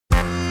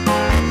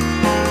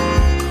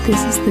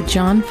This is the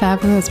Jon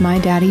Favreau is My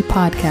Daddy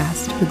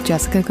podcast with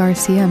Jessica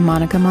Garcia and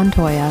Monica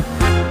Montoya.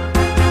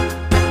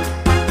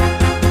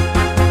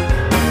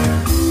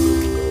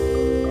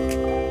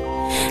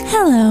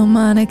 Hello,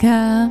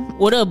 Monica.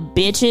 What up,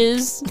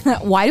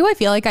 bitches? Why do I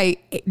feel like I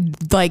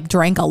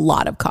drank a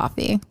lot of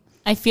coffee?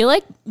 I feel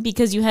like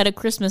because you had a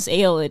Christmas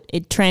ale,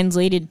 it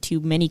translated to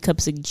many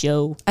cups of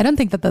joe. I don't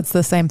think that that's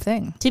the same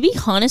thing. To be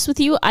honest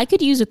with you, I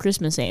could use a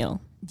Christmas ale.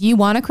 Do you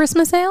want a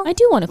Christmas ale? I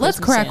do want a Christmas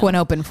ale. Let's crack one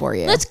open for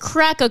you. Let's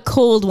crack a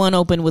cold one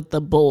open with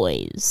the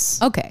boys.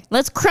 Okay.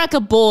 Let's crack a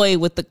boy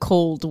with the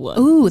cold one.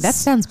 Ooh, that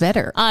sounds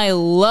better. I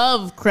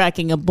love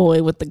cracking a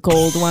boy with the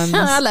cold ones.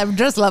 I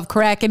just love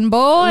cracking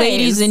boys.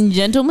 Ladies and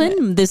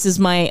gentlemen, this is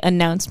my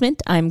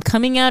announcement. I'm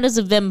coming out as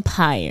a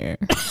vampire.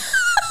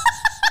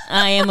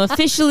 I am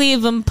officially a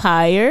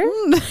vampire.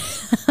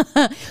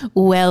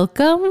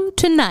 Welcome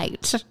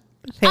tonight.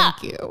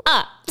 Thank you.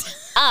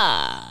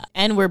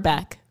 And we're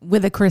back.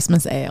 With a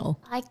Christmas ale.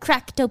 I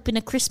cracked open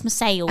a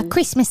Christmas ale. A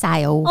Christmas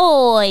ale.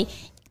 Oi.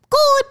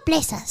 God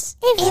bless us,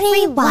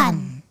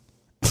 everyone.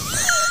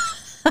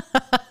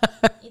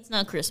 It's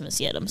not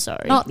Christmas yet, I'm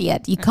sorry. Not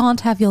yet. You can't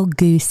have your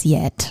goose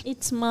yet.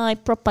 It's my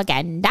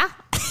propaganda.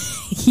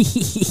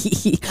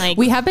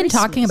 We have been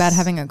talking about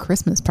having a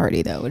Christmas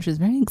party, though, which is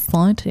very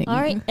exciting.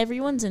 All right,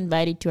 everyone's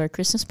invited to our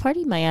Christmas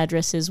party. My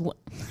address is...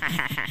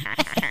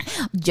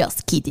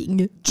 Just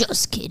kidding.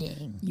 Just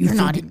kidding. You're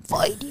not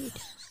invited.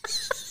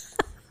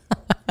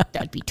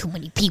 That'd be too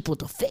many people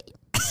to fit.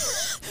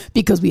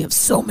 Because we have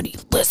so many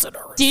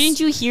listeners. Didn't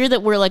you hear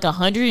that we're like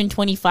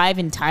 125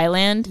 in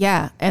Thailand?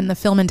 Yeah, and the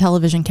film and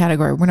television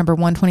category, we're number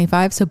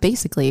 125, so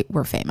basically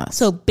we're famous.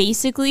 So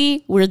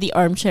basically, we're the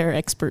armchair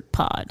expert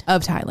pod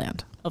Of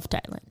Thailand.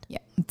 Yeah,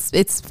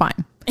 it's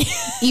fine.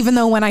 Even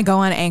though when I go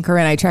on Anchor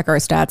and I check our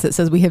stats, it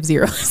says we have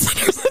 0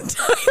 listeners in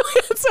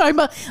Thailand. So I'm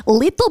a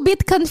little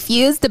bit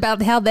confused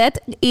about how that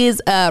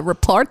is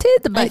reported,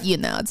 but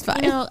it's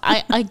fine. You know,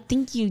 I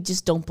think you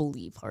just don't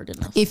believe hard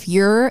enough. If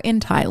you're in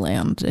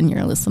Thailand and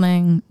you're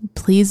listening,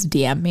 please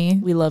DM me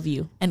We love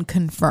you. and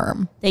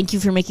confirm. Thank you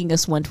for making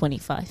us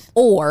 125.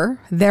 Or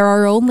there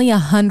are only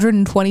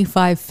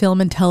 125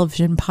 film and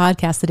television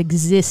podcasts that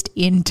exist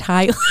in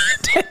Thailand.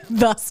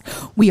 Thus,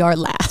 we are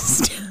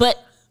last. But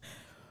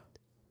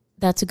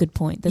that's a good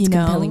point. That's a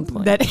compelling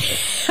point. That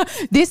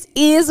this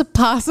is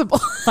possible.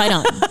 Fight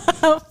on.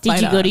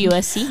 Did you go to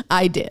USC?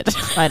 I did.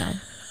 Fight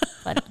on.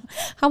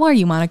 How are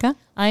you, Monica?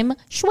 I'm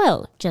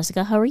Schwell.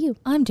 Jessica, how are you?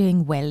 I'm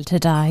doing well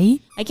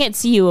today. I can't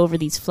see you over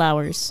these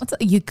flowers.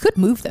 You could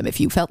move them if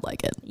you felt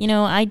like it. You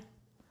know,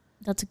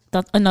 that's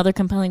another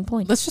compelling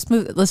point. Let's just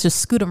move. Let's just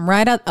scoot them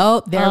right out.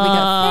 Oh, there we go.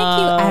 Thank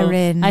you,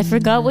 Erin. I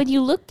forgot what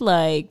you looked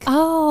like.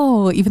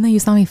 Oh, even though you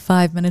saw me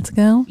 5 minutes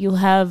ago. You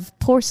have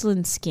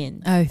porcelain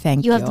skin. Oh,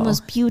 thank you. You have the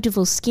most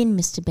beautiful skin,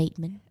 Mr.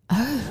 Bateman.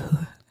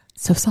 Oh,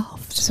 so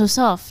soft. So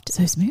soft.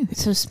 So smooth.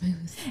 So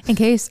smooth. In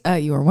case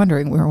you were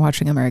wondering, we were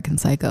watching American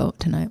Psycho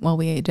tonight while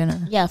we ate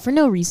dinner. Yeah, for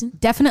no reason.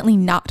 Definitely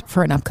not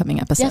for an upcoming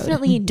episode.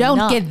 Definitely Don't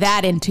not. get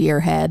that into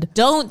your head.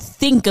 Don't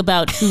think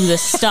about who the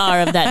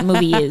star of that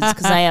movie is,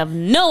 because I have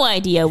no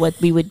idea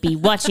what we would be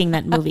watching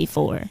that movie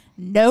for.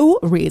 No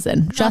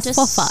reason. Not Just a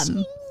for fun.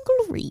 single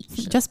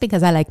reason. Just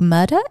because I like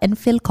murder and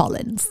Phil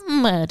Collins.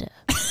 Murder.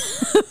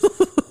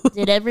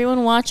 Did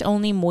everyone watch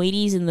Only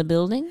Moities in the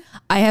Building?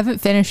 I haven't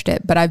finished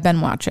it, but I've been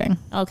watching.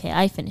 Okay,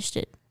 I finished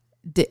it.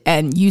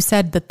 And you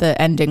said that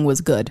the ending was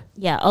good.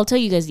 Yeah, I'll tell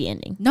you guys the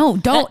ending. No,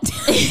 don't.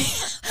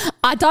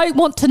 I don't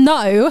want to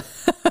know.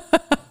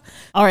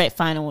 All right,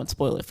 fine. I won't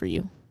spoil it for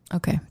you.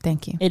 Okay,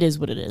 thank you. It is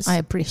what it is. I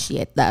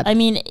appreciate that. I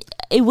mean,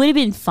 it would have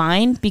been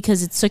fine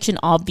because it's such an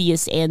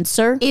obvious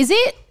answer. Is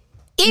it?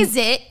 Is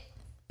it?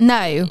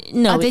 No.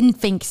 No, I didn't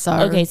think so.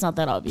 Okay, it's not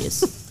that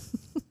obvious.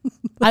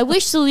 I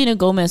wish Selena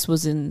Gomez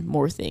was in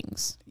more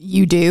things.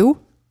 You do?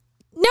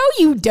 No,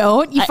 you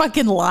don't. You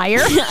fucking liar.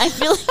 I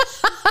feel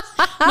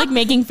like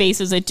making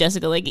faces at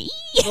Jessica like,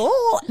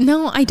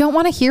 No, I don't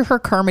want to hear her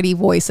Kermity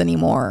voice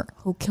anymore.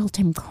 who killed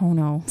Tim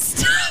Kono?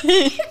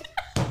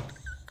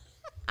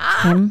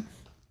 Him?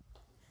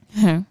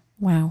 Huh.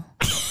 Wow.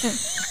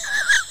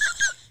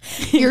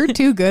 You're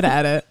too good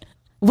at it.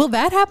 Will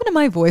that happen to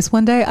my voice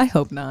one day? I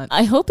hope not.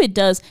 I hope it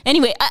does.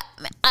 Anyway,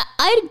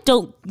 I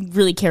don't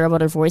really care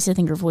about her voice. I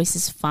think her voice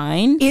is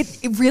fine.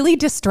 It really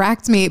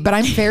distracts me, but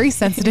I'm very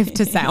sensitive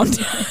to sound.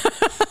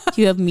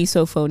 Do you have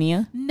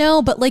misophonia?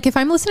 No, but like if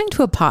I'm listening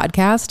to a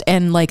podcast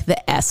and like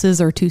the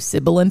S's are too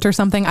sibilant or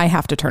something, I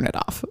have to turn it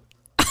off.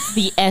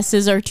 The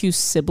S's are too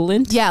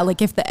sibilant? Yeah,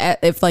 like if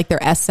like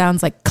their S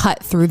sounds like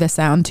cut through the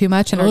sound too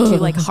much and are too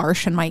like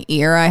harsh in my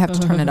ear, I have to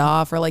turn it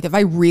off. Or like if I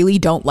really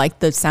don't like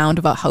the sound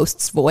of a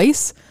host's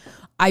voice,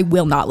 I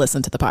will not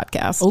listen to the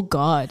podcast. Oh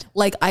God.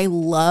 Like I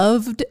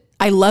love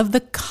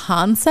the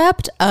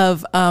concept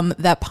of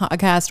that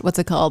podcast. What's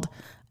it called?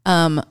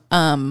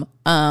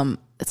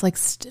 It's like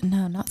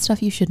no, not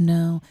Stuff You Should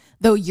Know.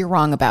 Though you're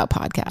wrong about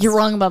podcasts. You're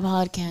wrong about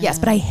podcasts. Yes,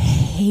 but I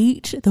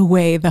hate the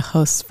way the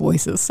host's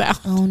voices sound.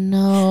 Oh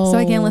no. So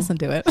I can't listen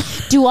to it.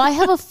 Do I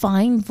have a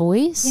fine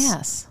voice?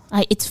 Yes.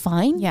 It's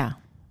fine? Yeah.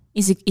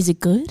 Is it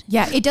good?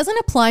 Yeah, it doesn't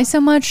apply so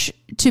much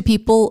to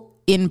people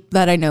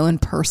that I know in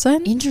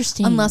person.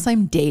 Interesting. Unless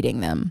I'm dating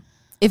them.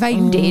 If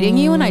I'm dating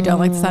you and I don't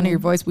like the sound of your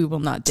voice, we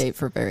will not date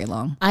for very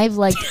long. I've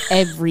liked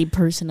every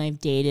person I've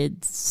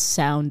dated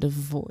sound of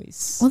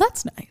voice. Well,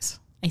 that's nice.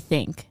 I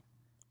think.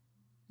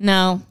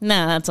 No,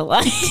 that's a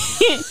lie.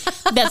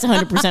 That's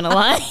 100% a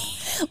lie.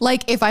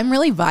 Like if I'm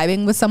really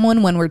vibing with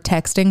someone when we're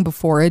texting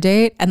before a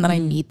date and then I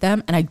meet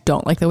them and I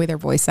don't like the way their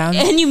voice sounds.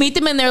 And you meet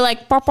them and they're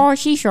like, Papa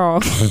Shisha.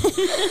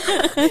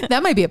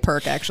 That might be a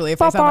perk actually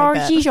if I sound Papa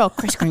like that. Shisha.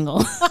 Kris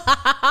Kringle.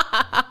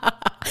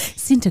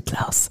 Santa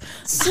Claus.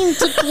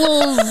 Santa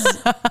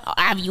Claus.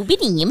 Have you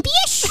been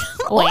impish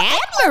or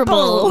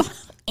admirable?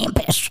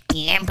 Impish. Do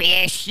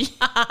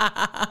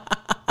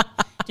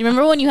you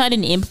remember when you had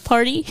an imp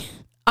party?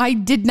 I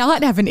did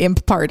not have an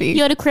imp party.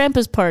 You had a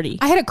Krampus party.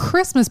 I had a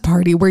Christmas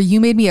party where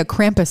you made me a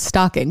Krampus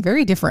stocking.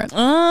 Very different.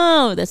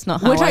 Oh, that's not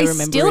how Which I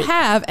remember still it.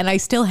 have, and I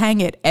still hang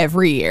it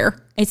every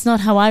year. It's not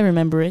how I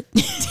remember it.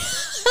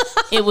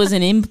 It was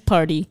an imp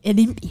party.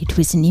 It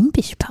was an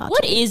impish party.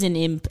 What is an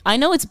imp? I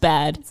know it's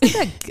bad.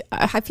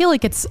 I feel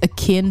like it's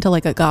akin to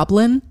like a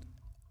goblin.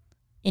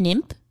 An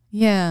imp?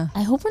 Yeah.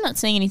 I hope we're not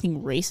saying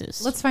anything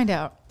racist. Let's find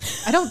out.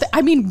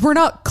 I mean, we're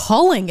not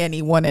calling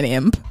anyone an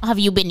imp. Have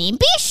you been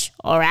impish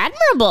or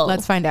admirable?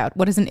 Let's find out.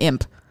 What is an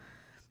imp?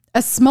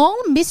 A small,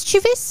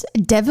 mischievous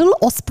devil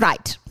or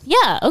sprite.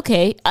 Yeah,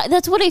 okay.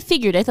 That's what I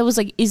figured. I thought it was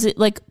like, is it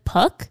like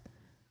Puck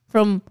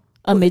from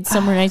A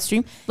Midsummer Night's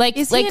Dream? Like,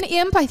 Is like he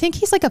an imp? I think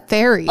he's like a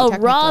fairy. a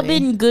technically.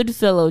 Robin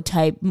Goodfellow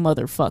type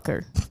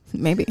motherfucker.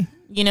 Maybe.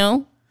 You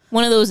know?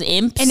 One of those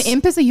imps. An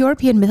imp is a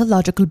European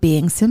mythological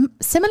being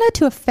similar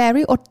to a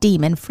fairy or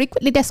demon,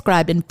 frequently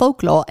described in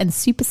folklore and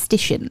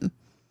superstition.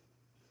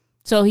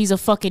 So he's a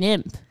fucking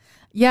imp.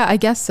 Yeah, I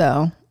guess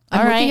so. I'm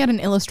All looking right. at an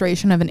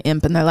illustration of an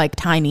imp, and they're like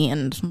tiny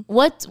and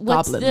What's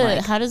Goblin-like.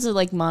 the how does it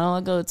like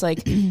monologue go? It's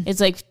like it's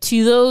like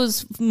to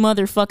those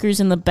motherfuckers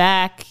in the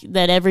back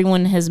that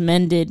everyone has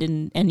mended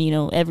and you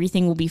know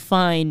everything will be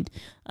fine.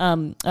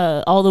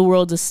 All the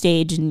world's a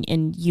stage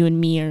and you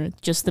and me are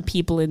just the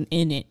people in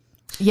it.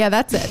 yeah,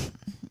 that's it.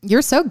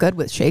 You're so good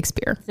with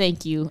Shakespeare.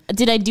 Thank you.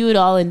 Did I do it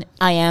all in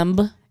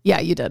iamb? Yeah,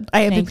 you did.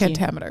 I am the Thank you.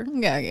 pentameter.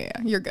 Yeah.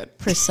 You're good.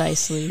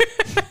 Precisely.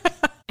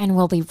 And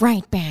we'll be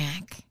right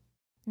back.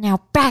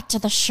 Now back to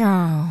the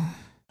show.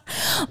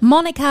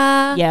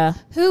 Monica. Yeah.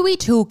 Who are we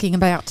talking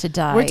about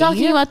today? We're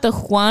talking about the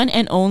one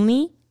and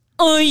only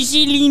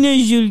Angelina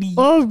Jolie.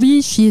 Oh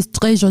oui, she is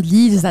très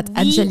jolie. Is that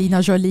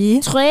Angelina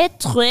Jolie? Très,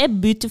 très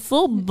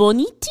beautiful.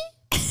 Bonite.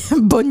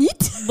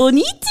 Bonite.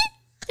 Bonite.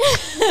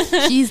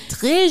 She's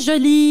très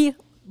jolie.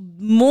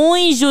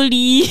 Muy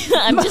jolie.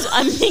 I'm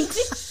mixing.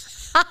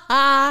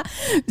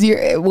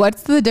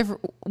 What's the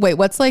different? Wait,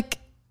 what's like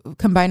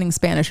combining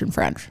Spanish and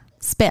French?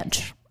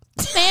 Spanish.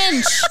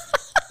 French.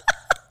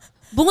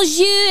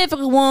 Bonjour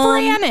everyone.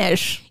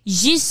 Spanish.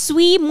 Je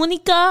suis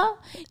Monica.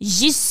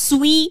 Je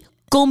suis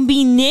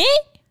combiné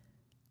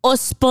au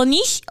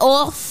Spanish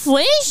au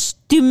French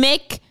to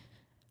make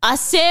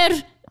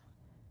hacer,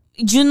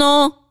 you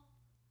know,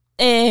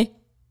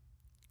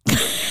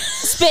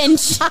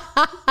 Spanish.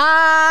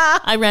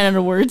 I ran out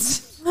of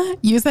words.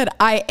 You said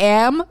I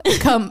am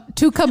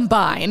to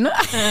combine.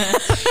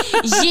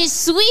 Je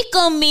suis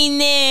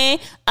combiné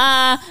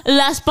a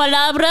las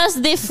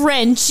palabras de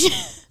French.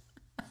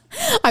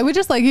 I would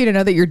just like you to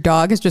know that your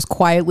dog is just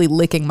quietly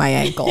licking my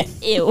ankle.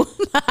 Ew.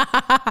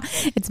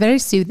 It's very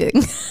soothing.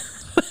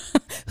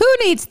 Who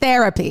needs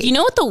therapy? Do you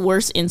know what the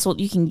worst insult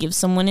you can give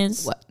someone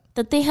is? What?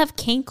 That they have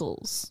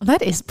cankles.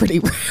 That is pretty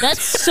rude.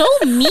 That's so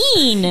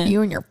mean.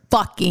 You and your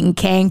fucking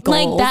cankles.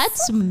 Like,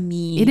 that's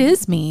mean. It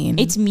is mean.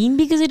 It's mean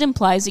because it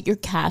implies that your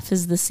calf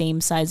is the same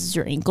size as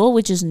your ankle,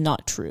 which is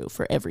not true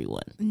for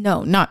everyone.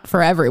 No, not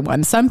for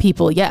everyone. Some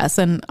people, yes,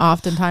 and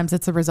oftentimes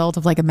it's a result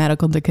of like a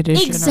medical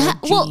condition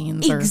or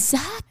genes.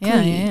 Exactly.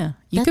 Yeah.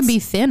 You can be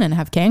thin and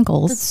have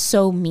cankles. That's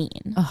so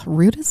mean. Ugh,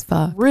 rude as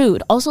fuck.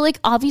 Rude. Also, like,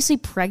 obviously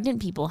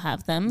pregnant people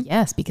have them.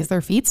 Yes, because their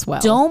feet swell.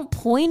 Don't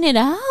point it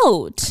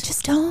out.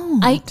 Just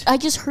don't. I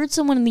just heard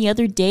someone the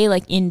other day,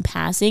 like in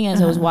passing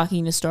as I was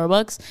walking to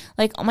Starbucks,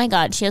 like, oh my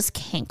God, she has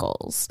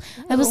cankles.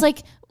 I was like,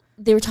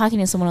 they were talking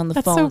to someone on the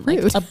That's so phone like,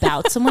 rude.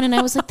 about someone, and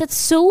I was like, that's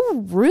so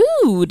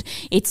rude.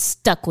 It's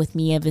stuck with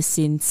me ever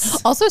since.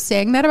 Also,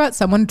 saying that about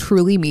someone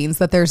truly means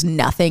that there's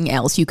nothing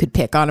else you could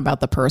pick on about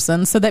the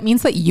person. So that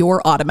means that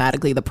you're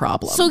automatically the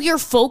problem. So you're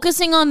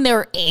focusing on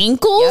their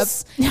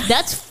ankles? Yep.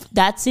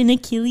 That's an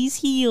Achilles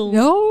heel.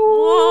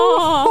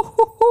 no.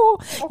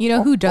 You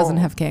know who doesn't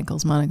have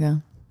cankles,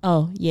 Monica?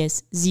 Oh,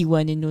 yes. The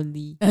one and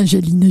only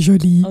Angelina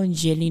Jolie.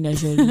 Angelina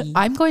Jolie.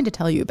 I'm going to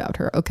tell you about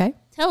her, okay?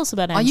 Tell us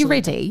about Are Angelina. you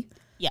ready?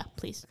 Yeah,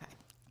 please.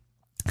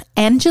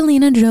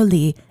 Angelina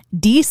Jolie,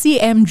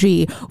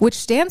 DCMG, which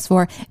stands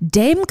for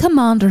Dame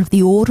Commander of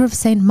the Order of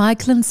St.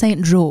 Michael and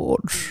St.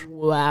 George.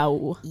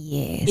 Wow.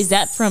 Yes. Is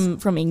that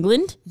from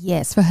England?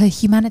 Yes, for her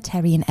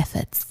humanitarian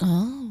efforts.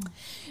 Oh.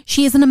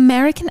 She is an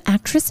American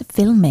actress,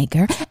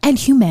 filmmaker, and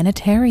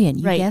humanitarian.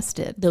 You guessed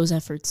it. Those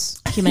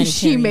efforts. Humanitarian.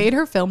 She made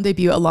her film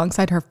debut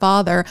alongside her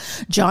father,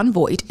 John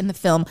Voight, in the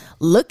film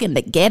Looking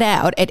to Get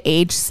Out at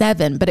age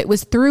 7. But it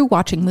was through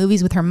watching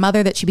movies with her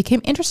mother that she became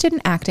interested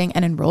in acting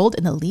and enrolled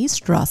in the Lee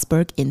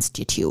Strasberg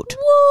Institute.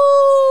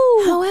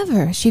 Woo!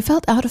 However, she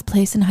felt out of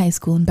place in high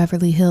school in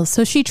Beverly Hills,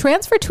 so she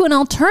transferred to an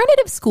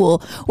alternative school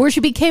where she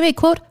became a,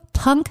 quote,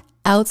 punk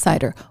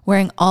outsider,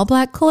 wearing all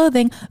black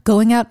clothing,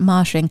 going out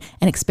moshing,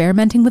 and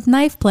experimenting with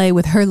knife play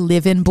with her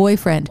live-in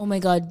boyfriend. Oh my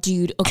God,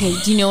 dude. Okay,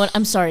 do you know what?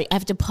 I'm sorry. I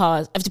have to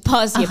pause. I have to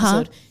pause the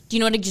episode. Do you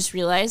know what I just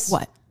realized?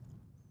 What?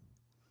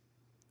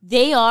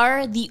 They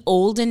are the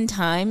olden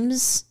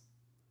times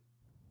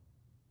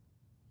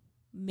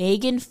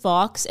Megan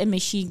Fox and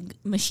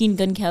Machine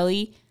Gun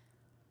Kelly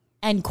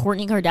and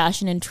Kourtney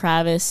Kardashian and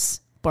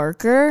Travis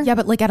Barker. Yeah,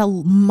 but like at a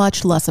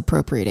much less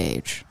appropriate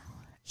age.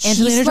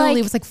 Angelina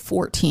Jolie was like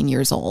 14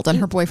 years old and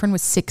her boyfriend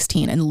was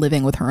 16 and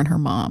living with her and her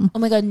mom. Oh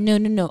my God,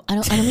 no. I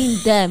don't mean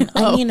them.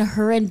 I mean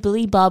her and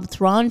Billy Bob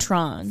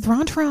Thornton.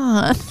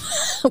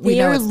 We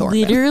know it's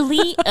Thornton.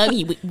 Literally, I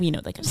mean, we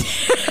know that kind of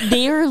stuff.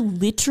 They are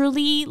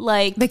literally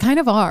like... They kind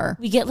of are.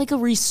 We get like a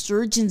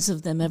resurgence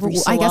of them every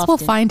so I guess often. we'll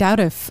find out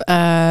if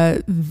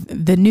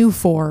the new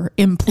four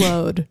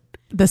implode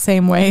the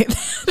same way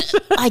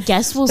I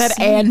guess we'll that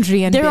see.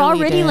 Angie and they're Billy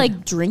already did.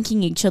 like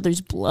drinking each other's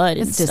blood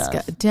and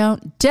stuff.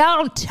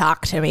 Don't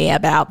talk to me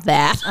about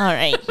that. All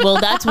right. Well,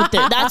 that's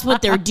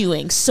what they're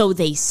doing. So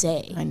they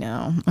say. I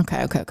know.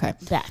 Okay.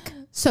 Back.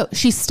 So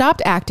she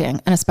stopped acting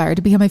and aspired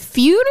to become a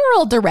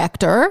funeral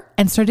director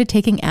and started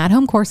taking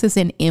at-home courses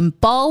in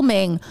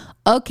embalming.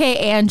 Okay,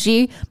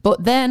 Angie.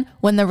 But then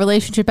when the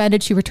relationship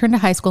ended, she returned to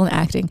high school and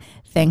acting.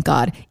 Thank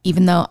God.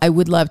 Even though I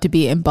would love to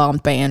be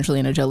embalmed by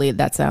Angelina Jolie.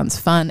 That sounds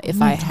fun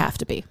if I have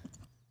to be.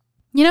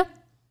 You know,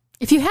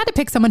 if you had to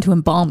pick someone to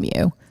embalm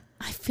you.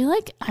 I feel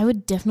like I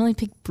would definitely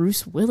pick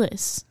Bruce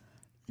Willis.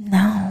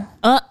 No.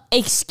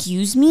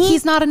 Excuse me?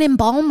 He's not an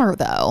embalmer,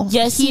 though.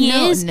 Yes, he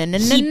is. No.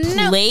 He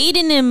played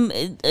in him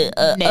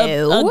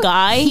a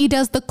guy. He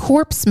does the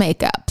corpse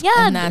makeup.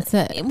 Yeah. And that's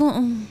it.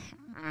 Well,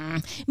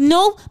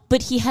 no,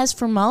 but he has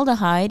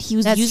formaldehyde. He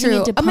was That's using true.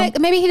 it to pump.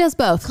 Maybe he does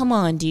both. Come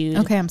on, dude.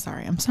 Okay, I'm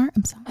sorry.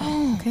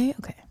 Okay.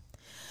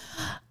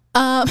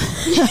 Her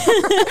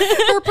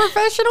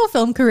professional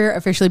film career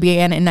officially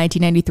began in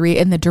 1993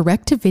 in the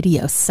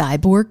direct-to-video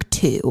Cyborg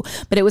 2,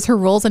 but it was her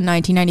roles in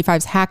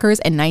 1995's Hackers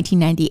and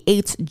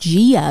 1998's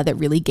Gia that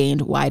really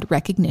gained wide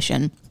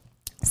recognition.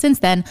 Since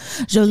then,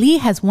 Jolie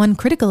has won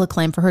critical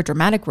acclaim for her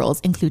dramatic roles,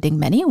 including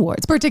many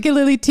awards,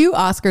 particularly 2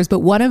 Oscars,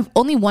 but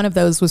only one of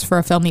those was for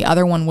a film. The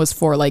other one was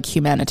for like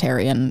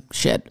humanitarian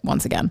shit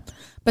once again.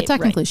 But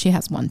technically, she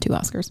has won 2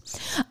 Oscars,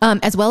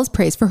 as well as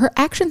praise for her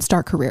action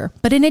star career.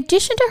 But in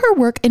addition to her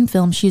work in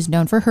film, she's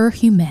known for her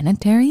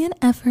humanitarian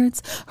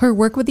efforts, her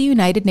work with the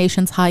United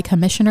Nations High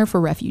Commissioner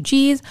for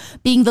Refugees,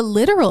 being the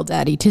literal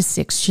daddy to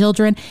 6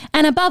 children,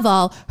 and above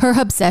all, her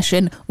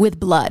obsession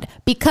with blood.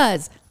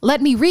 Because, let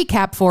me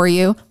recap for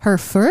you, her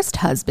first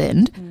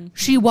husband,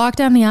 she walked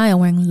down the aisle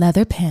wearing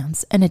leather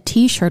pants and a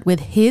t-shirt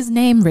with his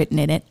name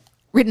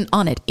written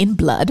on it in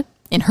blood.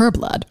 In her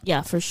blood.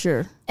 Yeah, for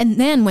sure. And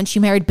then when she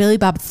married Billy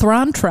Bob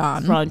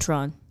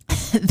Thornton,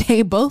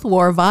 they both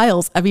wore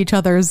vials of each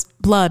other's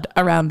blood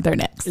around their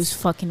necks. It was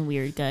fucking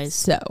weird, guys.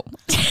 So.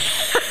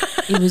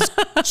 It was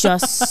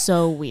just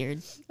so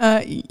weird.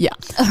 Yeah.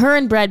 Her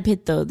and Brad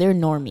Pitt, though, they're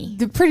normie.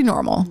 They're pretty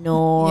normal.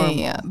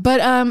 Yeah.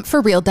 But for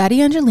real, Daddy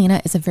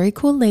Angelina is a very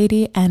cool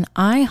lady, and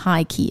I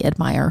high-key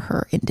admire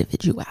her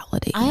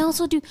individuality. I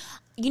also do.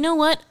 You know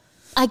what?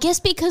 I guess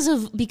because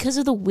of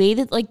the way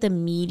that like the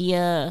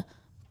media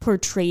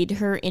portrayed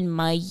her in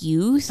my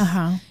youth,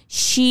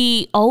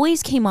 she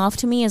always came off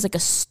to me as like a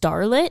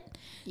starlet.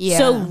 Yeah.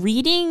 So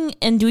reading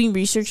and doing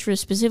research for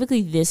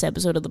specifically this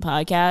episode of the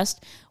podcast,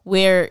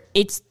 where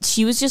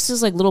she was just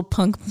this like little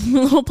punk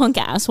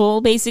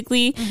asshole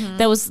basically,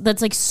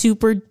 that's like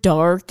super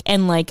dark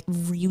and like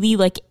really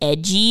like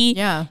edgy.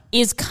 Yeah,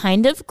 is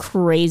kind of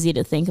crazy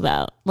to think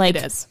about. Like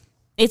it is.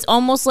 It's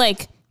almost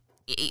like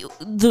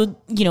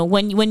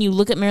when you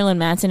look at Marilyn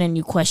Manson and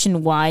you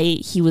question why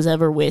he was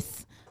ever with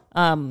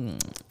Rachel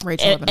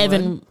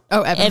Evan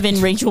Wood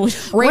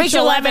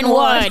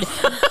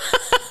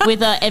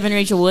with Evan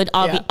Rachel Wood.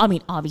 I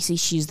mean, obviously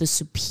she's the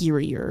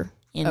superior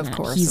in that.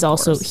 Course, he's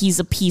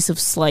a piece of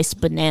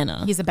sliced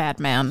banana. He's a bad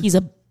man. He's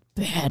a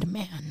bad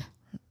man.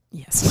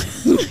 Yes.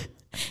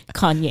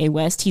 Kanye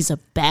West. He's a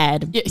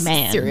bad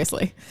man.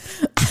 Seriously.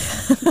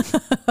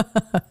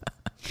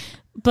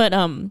 But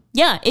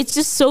it's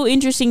just so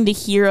interesting to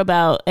hear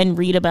about and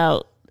read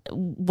about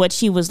what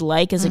she was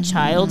like as a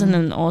child, and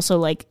then also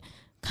like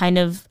kind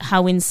of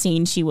how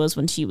insane she was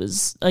when she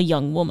was a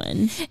young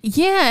woman.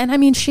 Yeah, and I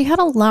mean, she had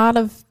a lot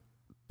of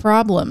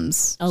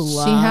problems.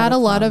 She had a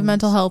lot of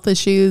mental health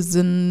issues,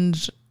 and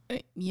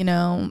I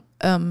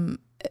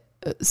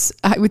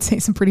would say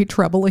some pretty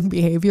troubling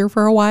behavior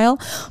for a while.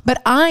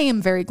 But I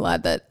am very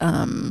glad that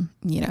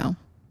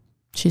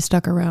she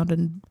stuck around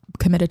and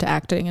committed to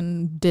acting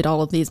and did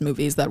all of these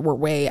movies that were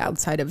way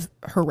outside of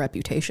her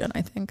reputation,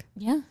 I think.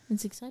 Yeah,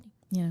 it's exciting.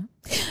 Yeah.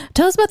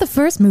 Tell us about the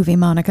first movie,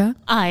 Monica.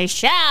 I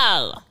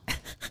shall.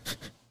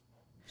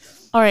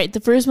 All right, the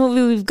first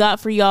movie we've got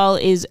for y'all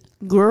is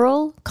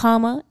Girl,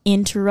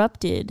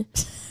 Interrupted.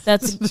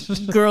 That's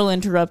Girl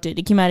Interrupted.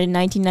 It came out in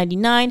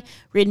 1999,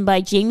 written by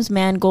James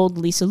Mangold,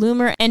 Lisa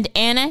Loomer, and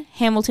Anna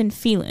Hamilton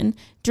Phelan,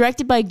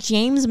 directed by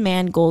James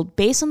Mangold,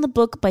 based on the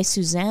book by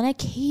Susanna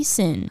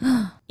Kaysen.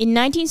 In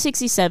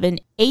 1967,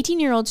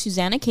 18-year-old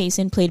Susanna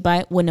Kaysen, played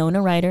by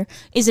Winona Ryder,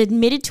 is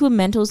admitted to a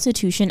mental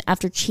institution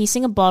after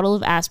chasing a bottle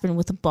of aspirin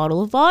with a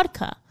bottle of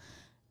vodka.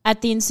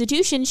 At the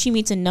institution, she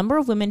meets a number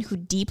of women who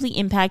deeply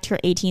impact her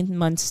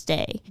 18-month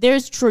stay.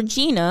 There's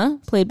Georgina,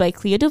 played by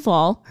Clea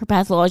Duvall, her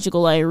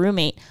pathological liar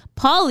roommate.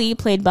 Polly,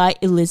 played by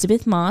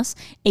Elizabeth Moss,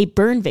 a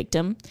burn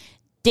victim.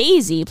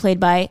 Daisy, played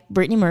by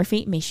Brittany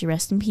Murphy, may she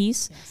rest in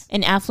peace,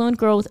 an affluent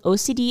girl with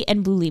OCD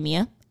and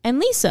bulimia. And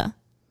Lisa,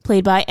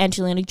 played by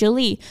Angelina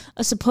Jolie,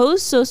 a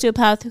supposed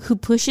sociopath who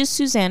pushes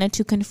Susanna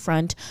to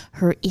confront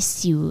her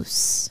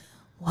issues.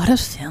 What a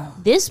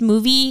film. This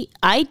movie,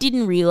 I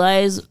didn't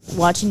realize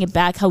watching it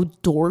back how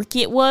dork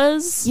it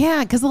was.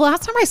 Yeah, because the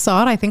last time I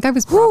saw it, I think I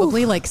was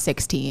probably like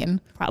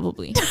 16.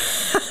 Probably.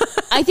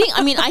 I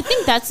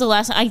think that's the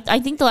last.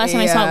 I think the last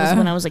time I saw it was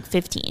when I was like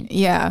 15.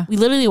 Yeah. We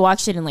literally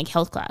watched it in like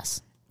health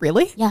class.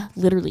 Really? Yeah,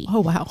 literally.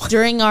 Oh, wow.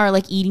 During our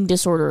like eating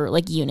disorder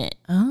like unit.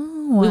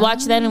 Oh, wow. We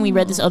watched that and we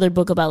read this other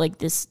book about like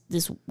this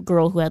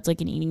girl who had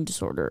like an eating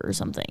disorder or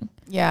something.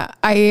 Yeah,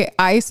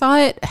 I saw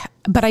it,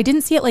 but I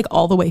didn't see it like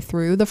all the way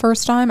through the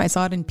first time. I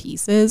saw it in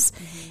pieces.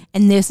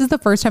 And this is the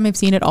first time I've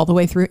seen it all the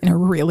way through in a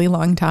really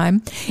long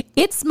time.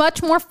 It's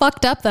much more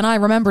fucked up than I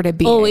remembered it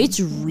being. Oh, it's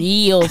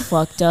real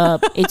fucked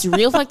up. It's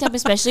real fucked up,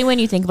 especially when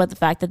you think about the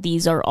fact that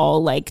these are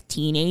all like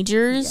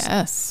teenagers.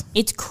 Yes.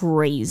 It's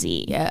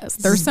crazy. Yes.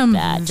 There's some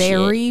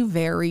very,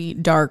 very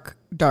dark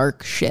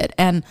shit.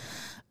 And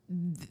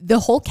the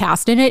whole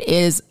cast in it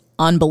is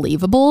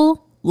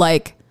unbelievable.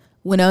 Like,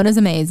 Winona's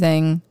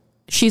amazing.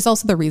 She's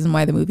also the reason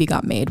why the movie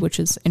got made, which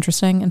is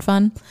interesting and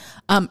fun.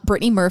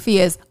 Brittany Murphy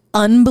is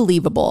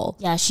unbelievable.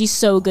 Yeah, she's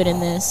so good in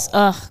this.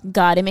 Ugh,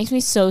 God, it makes me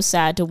so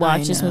sad to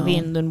watch this movie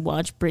and then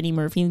watch Brittany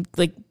Murphy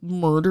like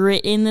murder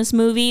it in this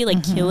movie,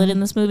 like kill it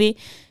in this movie.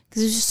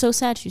 Because it's just so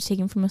sad. She was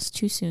taken from us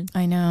too soon.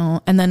 I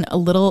know. And then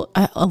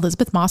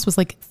Elizabeth Moss was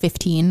like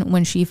 15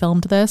 when she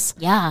filmed this.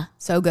 Yeah.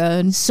 So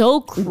good. So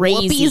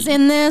crazy. Whoopi's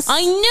in this.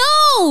 I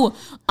know.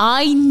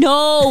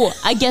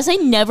 I guess I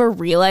never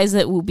realized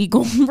that Whoopi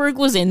Goldberg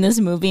was in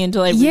this movie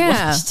until I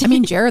rewatched it. I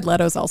mean, Jared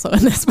Leto's also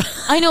in this.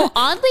 I know.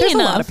 Oddly There's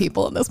enough, a lot of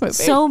people in this movie.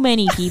 So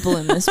many people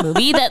in this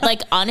movie that like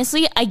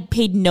honestly I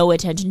paid no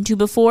attention to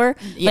before.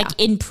 Yeah. Like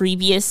in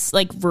previous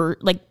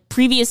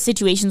previous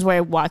situations where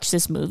I watched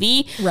this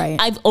movie, right?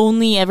 I've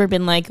only ever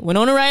been like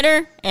Winona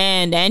Ryder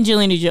and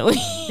Angelina Jolie.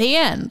 The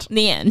end.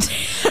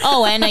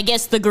 Oh, and I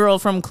guess the girl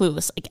from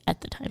Clueless, like at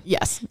the time.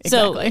 Yes,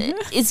 exactly. So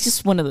it's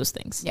just one of those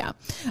things. Yeah.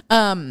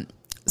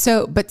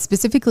 So, but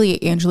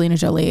specifically Angelina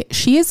Jolie,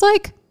 she is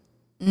like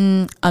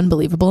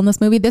unbelievable in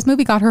this movie. This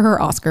movie got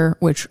her Oscar,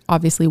 which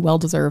obviously well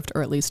deserved,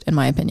 or at least in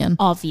my opinion.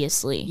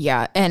 Obviously.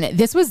 Yeah, and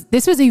this was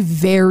a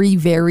very,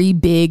 very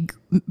big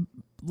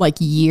like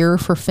year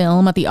for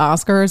film at the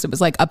Oscars. It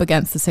was like up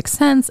against The Sixth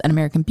Sense and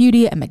American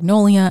Beauty and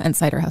Magnolia and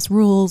Cider House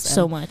Rules.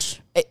 So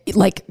much.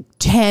 Like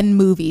 10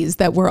 movies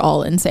that were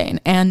all insane.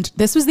 And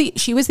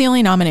she was the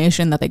only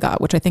nomination that they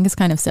got, which I think is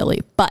kind of silly,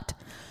 but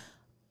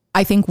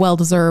I think well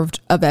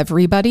deserved of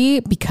everybody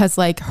because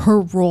like her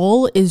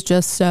role is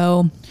just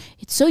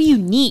it's so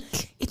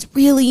unique. It's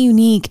really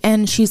unique.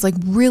 And she's like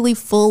really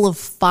full of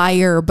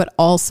fire, but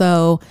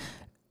also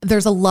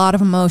there's a lot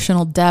of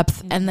emotional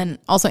depth. And then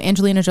also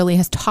Angelina Jolie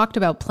has talked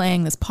about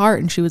playing this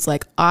part. And she was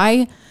like,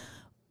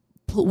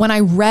 when I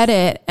read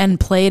it and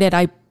played it,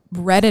 I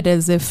read it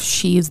as if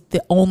she's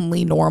the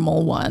only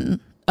normal one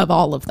of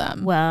all of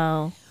them.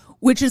 Wow.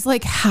 Which is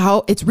like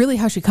it's really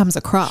how she comes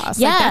across.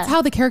 Yeah. Like, that's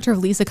how the character of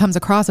Lisa comes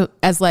across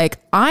as like,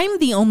 I'm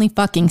the only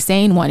fucking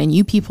sane one and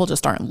you people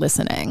just aren't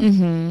listening.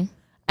 Mm-hmm.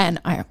 And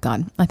I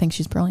think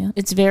she's brilliant.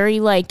 It's very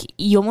like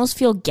you almost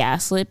feel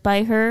gaslit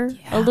by her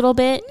a little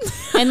bit,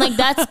 and like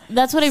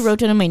that's what I wrote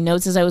down in my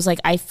notes. Is I was like,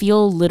 I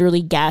feel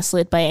literally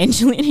gaslit by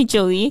Angelina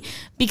Jolie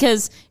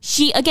because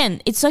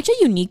it's such a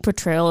unique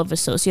portrayal of a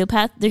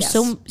sociopath.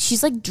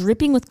 She's like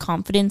dripping with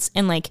confidence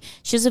and like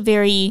she has a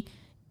very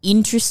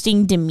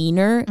interesting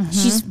demeanor.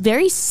 She's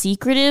very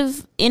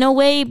secretive in a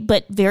way,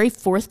 but very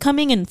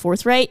forthcoming and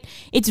forthright.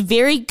 It's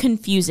very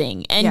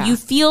confusing and you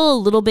feel a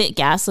little bit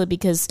gaslit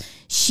because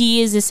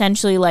she is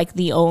essentially like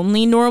the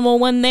only normal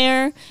one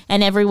there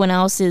and everyone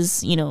else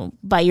is, you know,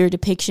 by your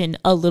depiction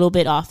a little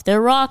bit off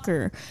their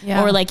rocker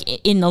or like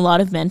in a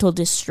lot of mental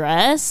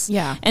distress.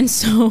 And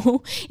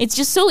so it's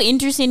just so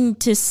interesting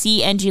to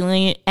see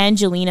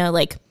Angelina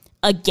like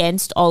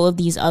against all of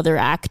these other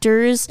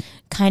actors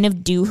kind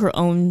of do her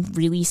own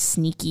really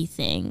sneaky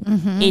thing.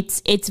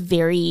 It's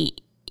very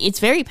it's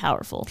very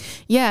powerful.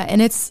 Yeah,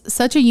 and it's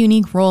such a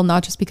unique role,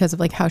 not just because of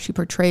like how she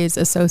portrays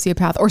a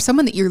sociopath or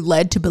someone that you're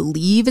led to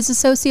believe is a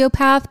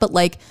sociopath, but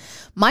like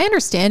my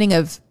understanding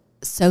of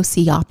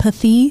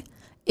sociopathy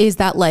is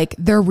that like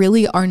there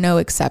really are no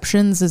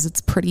exceptions, as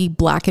it's pretty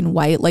black and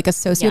white. Like a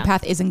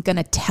sociopath isn't going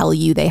to tell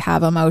you they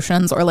have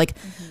emotions or like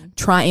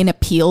try and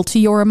appeal to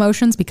your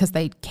emotions because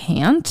they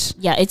can't.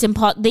 Yeah, it's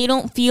they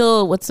don't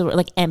feel what's the word,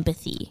 like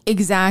empathy.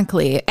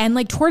 Exactly. And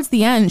like towards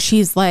the end,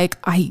 she's like,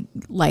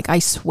 I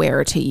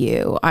swear to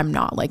you, I'm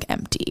not like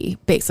empty,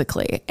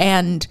 basically.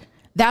 And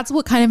that's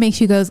what kind of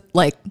makes you go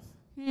like,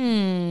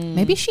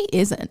 maybe she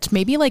isn't.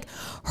 Maybe like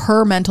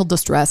her mental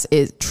distress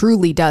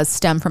truly does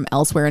stem from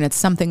elsewhere, and it's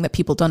something that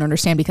people don't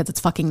understand because it's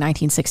fucking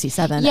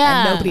 1967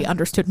 and nobody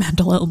understood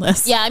mental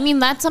illness. Yeah, I mean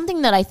that's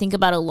something that I think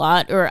about a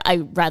lot, or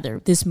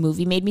this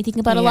movie made me think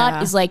about a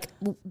lot, is like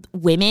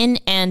women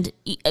and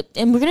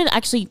we're gonna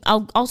actually,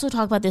 I'll also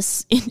talk about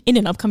this in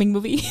an upcoming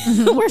movie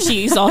where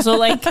she's also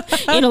like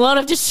in a lot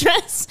of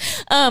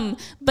distress.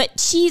 But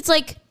she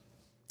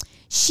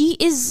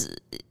is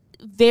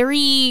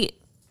very.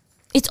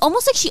 It's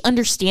almost like she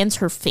understands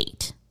her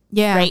fate.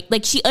 Yeah. Right?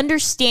 Like she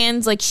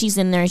understands like she's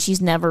in there and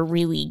she's never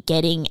really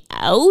getting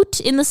out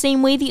in the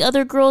same way the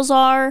other girls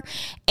are.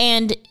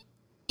 And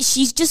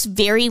she's just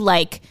very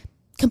like,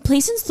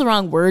 complacent's the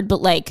wrong word,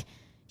 but like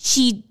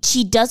she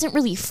doesn't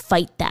really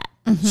fight that.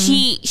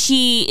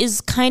 She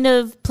is kind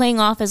of playing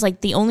off as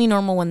like the only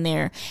normal one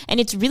there. And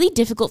it's really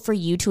difficult for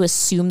you to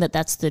assume that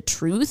that's the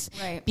truth.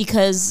 Right.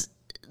 Because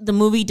the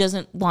movie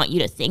doesn't want you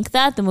to think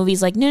that. The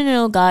movie's like,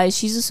 no, guys,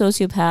 she's a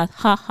sociopath.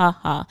 Ha, ha,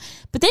 ha.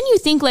 But then you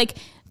think like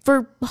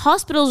for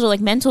hospitals or like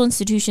mental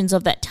institutions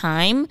of that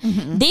time,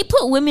 they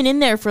put women in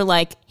there for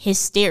like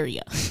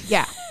hysteria.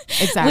 Yeah,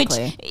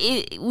 exactly.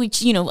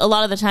 which, you know, a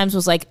lot of the times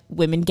was like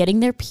women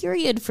getting their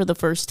period for the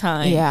first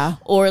time. Yeah.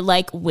 Or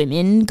like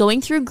women going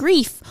through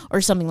grief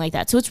or something like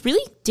that. So it's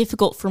really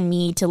difficult for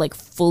me to like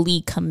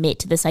fully commit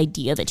to this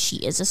idea that she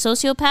is a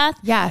sociopath.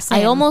 Yeah, same.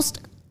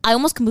 I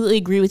almost completely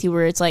agree with you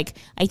where it's like,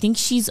 I think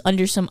she's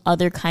under some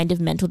other kind of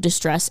mental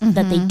distress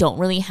that they don't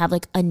really have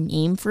like a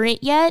name for it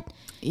yet.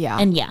 Yeah.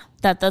 And yeah,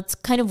 that's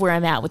kind of where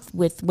I'm at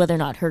with whether or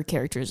not her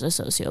character is a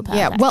sociopath.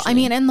 Yeah. Well, I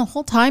mean, and the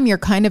whole time you're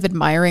kind of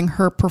admiring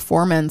her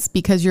performance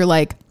because you're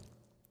like,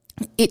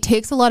 it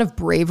takes a lot of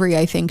bravery,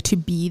 I think, to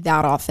be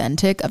that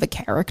authentic of a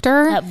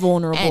character. That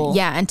vulnerable.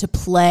 And to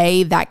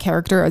play that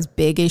character as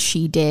big as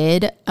she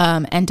did,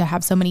 and to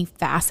have so many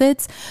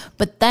facets.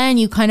 But then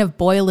you kind of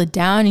boil it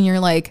down and you're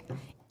like,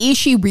 is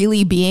she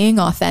really being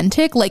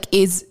authentic? Like,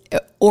 is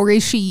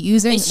she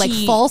using like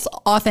false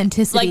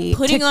authenticity? Like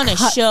putting on a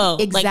show.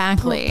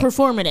 Exactly. Like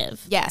performative.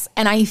 Yes.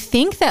 And I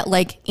think that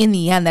like in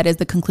the end, that is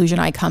the conclusion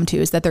I come to,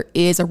 is that there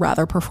is a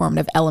rather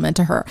performative element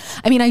to her.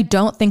 I mean, I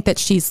don't think that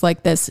she's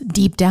like this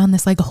deep down,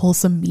 this like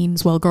wholesome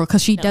mean-swell girl,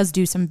 because she does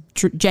do some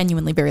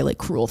genuinely very like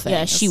cruel things.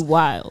 Yeah, she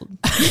wild.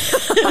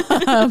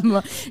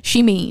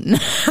 She mean.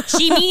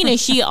 She mean, and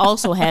she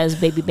also has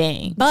baby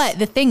bangs. But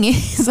the thing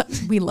is,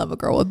 we love a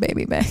girl with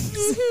baby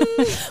bangs.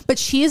 But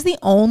she is the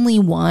only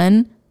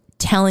one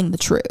telling the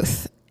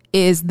truth,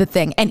 is the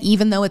thing. And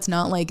even though it's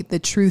not like the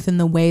truth in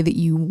the way that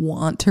you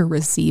want to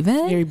receive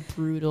it, very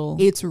brutal.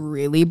 It's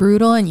really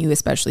brutal. And you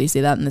especially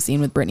see that in the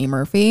scene with Brittany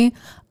Murphy.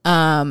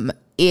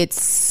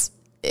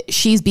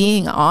 She's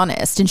being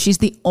honest, and she's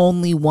the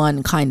only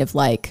one kind of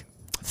like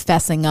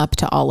fessing up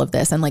to all of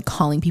this and like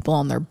calling people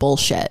on their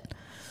bullshit,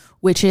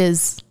 which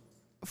is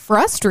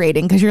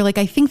frustrating because you're like,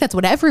 I think that's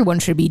what everyone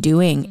should be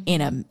doing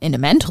in a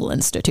mental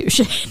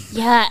institution.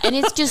 Yeah, and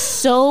it's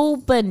just so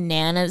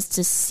bananas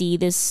to see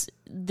this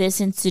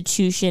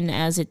institution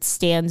as it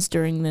stands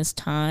during this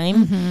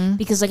time,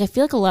 because like I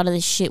feel like a lot of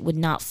this shit would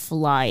not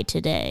fly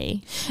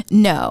today.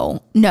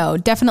 No,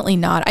 definitely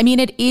not. I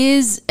mean, it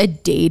is a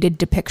dated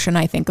depiction,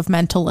 I think, of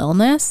mental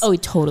illness. Oh,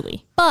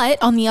 totally.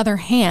 But on the other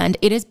hand,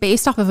 it is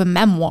based off of a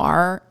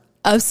memoir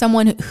of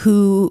someone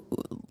who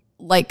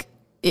like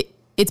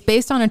it's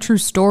based on a true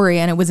story,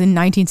 and it was in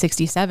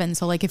 1967.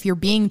 So like if you're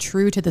being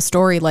true to the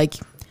story, like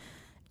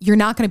you're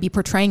not going to be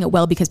portraying it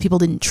well because people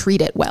didn't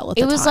treat it well at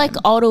the time. It was like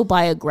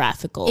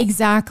autobiographical.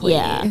 Exactly.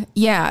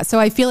 Yeah. So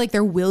I feel like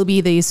there will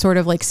be these sort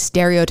of like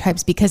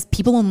stereotypes because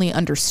people only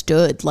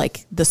understood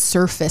like the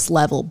surface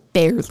level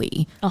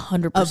barely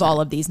 100% of all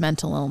of these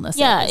mental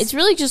illnesses. Yeah, it's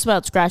really just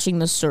about scratching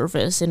the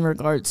surface in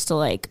regards to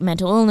like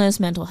mental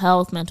illness, mental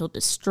health, mental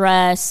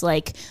distress,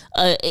 like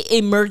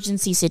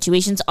emergency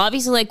situations.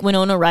 Obviously, like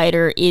Winona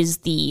Ryder is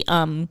the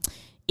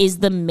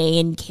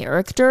main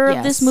character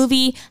of this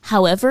movie.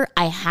 However,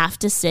 I have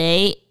to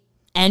say,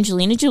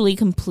 Angelina Jolie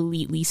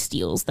completely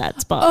steals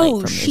that spotlight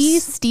from this. She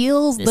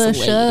steals the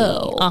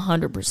show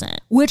 100%.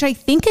 Which I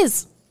think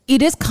is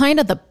kind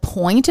of the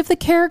point of the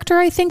character,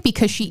 I think,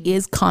 because she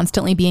is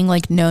constantly being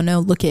like, no,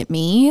 look at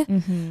me.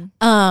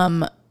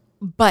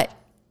 But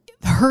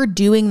her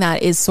doing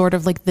that is sort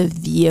of like the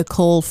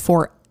vehicle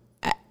for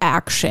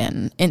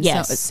action in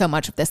Yes. so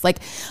much of this. Like,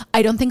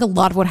 I don't think a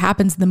lot of what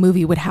happens in the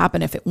movie would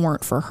happen if it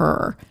weren't for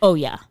her. Oh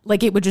yeah.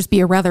 Like, it would just be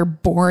a rather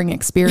boring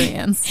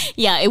experience.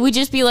 Yeah, it would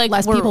just be like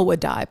Less people would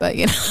die, but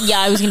you know. Yeah,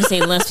 I was gonna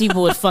say less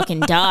people would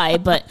fucking die,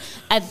 but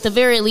at the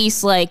very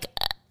least, like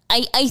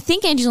I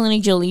think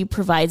Angelina Jolie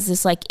provides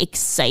this like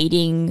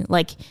exciting,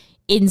 like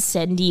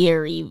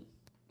incendiary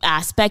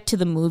aspect to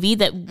the movie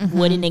that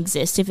wouldn't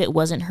exist if it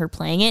wasn't her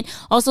playing it.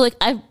 Also, like,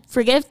 I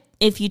forget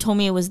if you told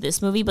me it was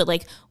this movie, but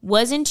like,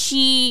 wasn't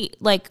she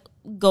like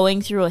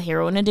going through a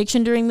heroin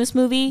addiction during this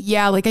movie?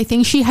 Yeah, like I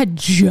think she had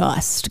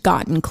just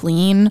gotten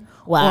clean.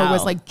 Wow. Or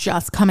was like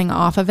just coming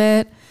off of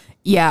it.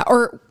 Yeah.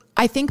 Or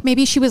I think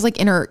maybe she was like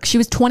she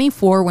was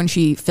 24 when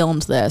she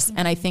filmed this.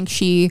 And I think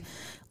she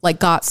like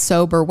got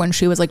sober when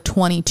she was like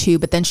 22,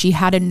 but then she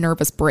had a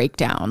nervous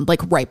breakdown like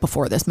right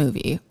before this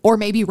movie, or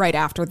maybe right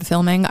after the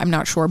filming. I'm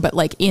not sure, but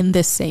like in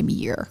this same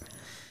year,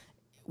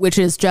 which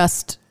is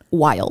just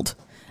wild.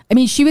 I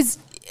mean,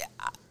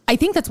 I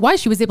think that's why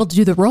she was able to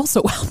do the role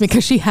so well,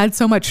 because she had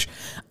so much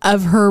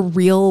of her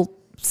real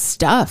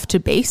stuff to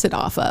base it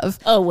off of.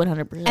 Oh,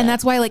 100%. And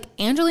that's why like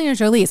Angelina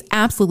Jolie is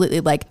absolutely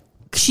like,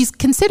 she's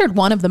considered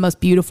one of the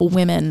most beautiful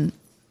women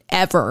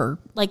ever,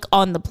 like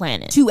on the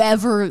planet to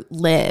ever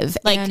live.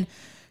 Like, and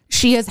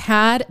she has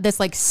had this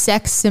like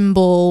sex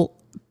symbol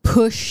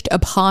pushed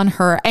upon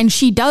her, and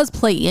she does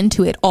play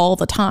into it all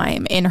the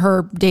time in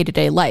her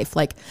day-to-day life.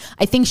 Like,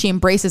 I think she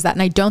embraces that,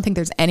 and I don't think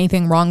there's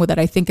anything wrong with it.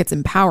 I think it's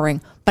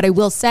empowering. But I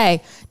will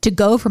say, to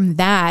go from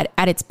that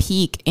at its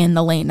peak in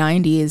the late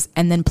 90s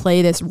and then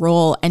play this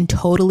role and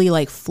totally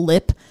like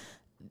flip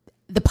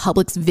the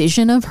public's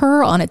vision of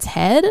her on its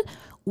head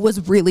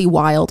was really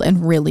wild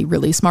and really,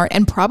 really smart,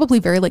 and probably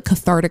very like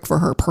cathartic for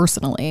her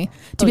personally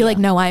to be like,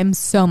 no, I am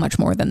so much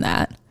more than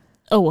that.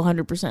 Oh,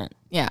 100%.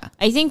 Yeah.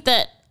 I think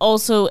that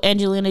also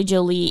Angelina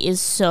Jolie is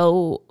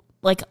so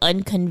like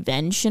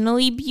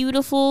unconventionally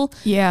beautiful.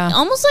 Yeah.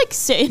 Almost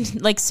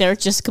like Sarah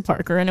Jessica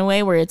Parker in a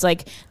way, where it's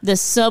like the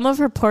sum of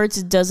her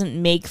parts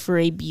doesn't make for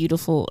a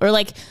beautiful, or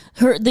like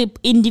the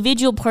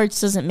individual parts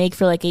doesn't make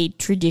for like a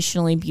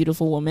traditionally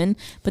beautiful woman.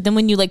 But then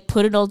when you like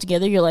put it all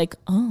together, you're like,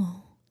 oh.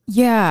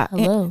 Yeah.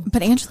 Hello.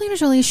 But Angelina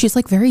Jolie, she's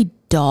like very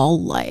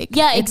doll-like.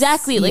 Yeah,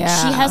 exactly. Like,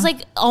 yeah. she has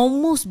like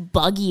almost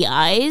buggy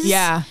eyes.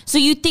 Yeah. So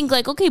you think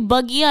like, okay,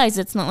 buggy eyes,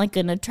 it's not like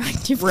an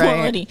attractive Right.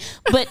 quality.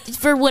 But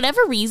for whatever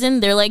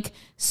reason, they're like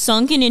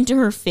sunken into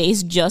her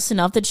face just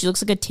enough that she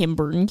looks like a Tim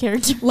Burton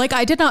character. Like,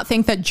 I did not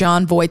think that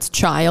John Voight's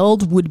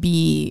child would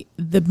be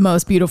the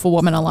most beautiful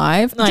woman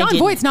alive. I John didn't.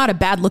 Voight's not a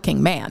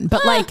bad-looking man,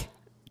 but like,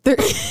 there,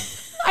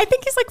 I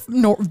think he's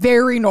like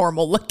very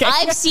normal looking.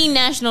 I've seen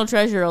National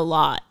Treasure a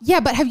lot.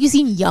 Yeah, but have you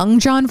seen young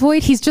John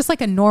Voight? He's just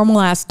like a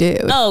normal-ass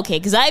dude. Oh, okay,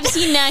 because I've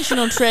seen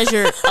National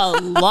Treasure a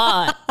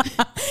lot.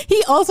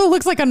 He also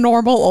looks like a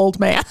normal old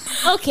man.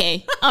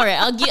 Okay, all right,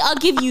 I'll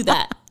give you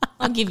that.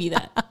 I'll give you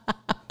that.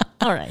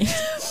 All right.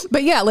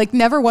 But yeah, like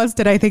never once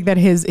did I think that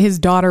his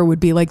daughter would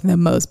be like the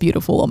most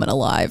beautiful woman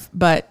alive.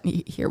 But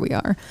here we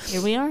are.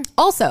 Here we are.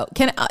 Also,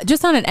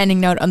 just on an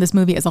ending note on this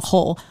movie as a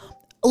whole,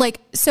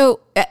 like, so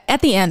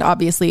at the end,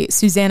 obviously,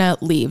 Susanna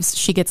leaves.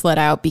 She gets let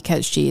out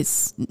because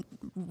she's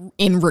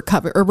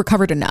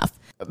recovered enough.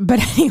 But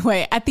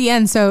anyway, at the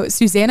end, so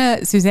Susanna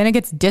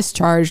gets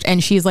discharged,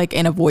 and she's like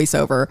in a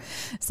voiceover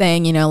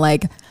saying, you know,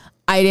 like,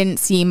 I didn't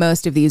see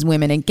most of these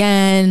women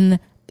again.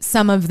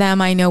 Some of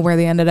them I know where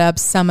they ended up.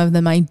 Some of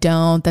them I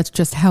don't. That's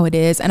just how it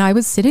is. And I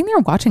was sitting there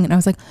watching it, and I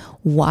was like,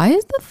 why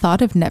is the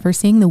thought of never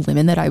seeing the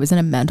women that I was in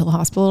a mental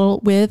hospital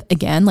with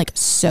again, like,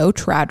 so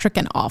tragic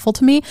and awful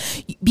to me?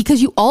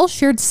 Because you all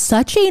shared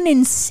such an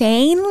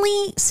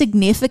insanely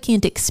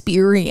significant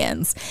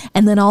experience.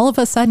 And then all of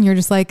a sudden you're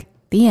just like,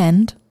 the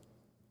end.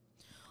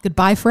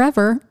 Goodbye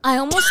forever. I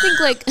almost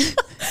think like,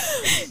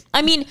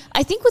 I mean,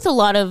 I think with a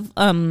lot of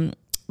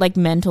like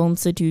mental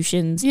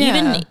institutions,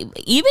 Yeah.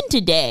 even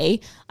today,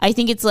 I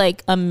think it's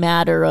like a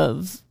matter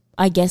of,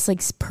 I guess,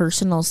 like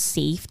personal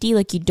safety.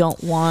 Like, you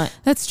don't want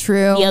That's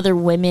true. the other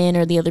women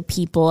or the other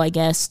people, I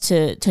guess,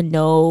 to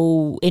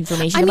know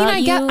information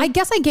about you. I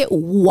guess I get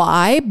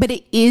why, but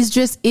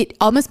it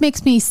almost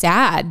makes me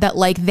sad that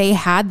like they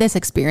had this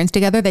experience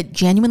together that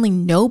genuinely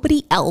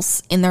nobody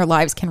else in their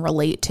lives can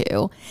relate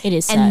to. It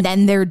is sad. And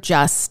then they're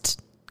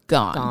just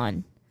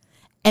Gone.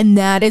 And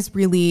that is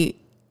really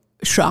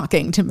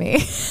shocking to me.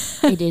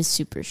 It is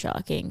super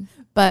shocking.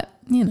 But,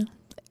 you know,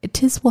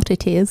 it is what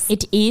it is.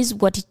 It is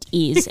what it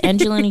is.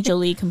 Angelina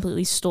Jolie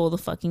completely stole the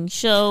fucking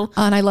show.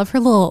 And I love her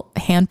little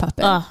hand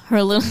puppet.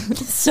 Her little,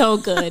 so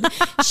good.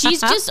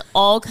 She's just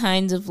all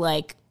kinds of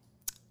waves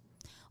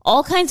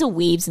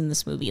in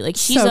this movie. Like,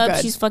 she's So up,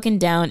 good. she's fucking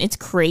down. It's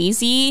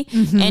crazy.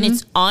 And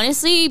it's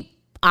honestly,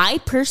 I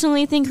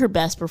personally think her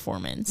best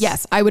performance.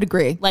 Yes, I would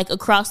agree. Like,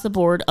 across the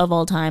board of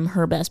all time,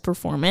 her best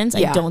performance.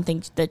 Yeah. I don't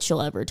think that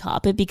she'll ever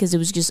top it, because it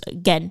was just,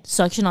 again,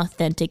 such an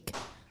authentic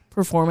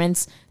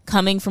performance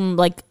coming from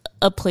like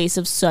a place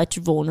of such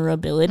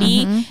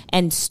vulnerability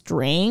and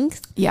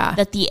strength. Yeah.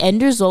 That the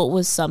end result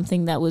was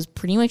something that was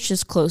pretty much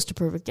just close to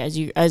perfect as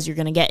you're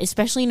gonna get,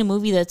 especially in a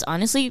movie that's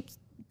honestly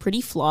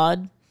pretty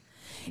flawed.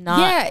 not.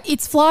 Yeah,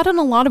 it's flawed in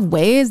a lot of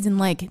ways, and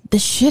like the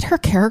shit her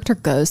character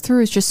goes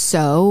through is just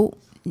so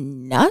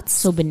nuts,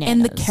 So bananas.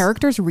 and the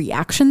character's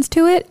reactions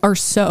to it are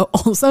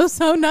also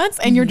so nuts,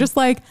 and you're just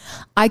like,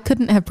 I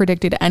couldn't have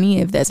predicted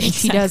any of this, and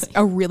she does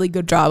a really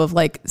good job of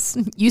like,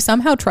 you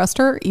somehow trust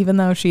her even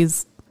though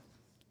she's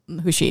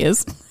who she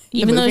is,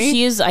 Even though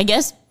she is, I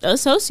guess, a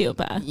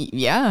sociopath.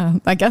 yeah,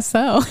 I guess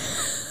so.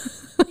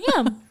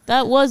 Yeah,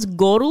 that was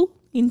Goro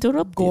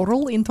Interrupted.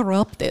 Goral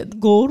interrupted.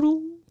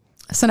 Goro.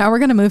 So now we're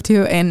gonna move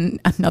to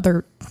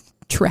another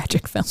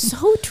tragic film.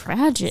 So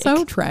tragic.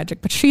 So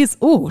tragic, but she's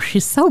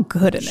so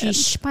good in it.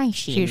 She's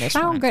spicy. in She's this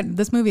so one. good.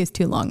 This movie is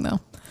too long though.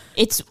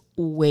 It's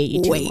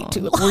way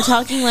too long. We're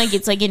talking like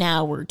it's like an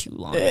hour too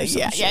long. Or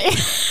some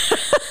shit.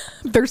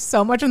 There's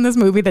so much in this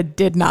movie that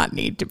did not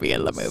need to be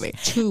in the movie.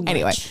 Too much.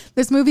 Anyway,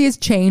 this movie is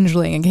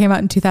Changeling and came out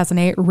in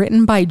 2008,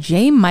 written by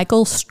J.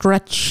 Michael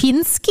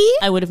Straczynski.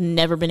 I would have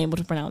never been able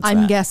to pronounce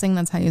I'm that. guessing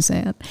that's how you say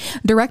it.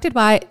 Directed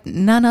by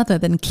none other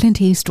than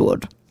Clint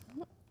Eastwood.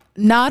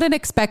 Not an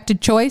expected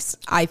choice,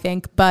 I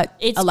think, but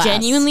It's alas.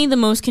 genuinely the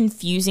most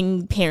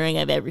confusing pairing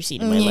I've ever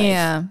seen in my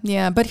life.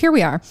 Yeah, but here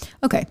we are.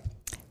 Okay.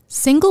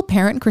 Single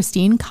parent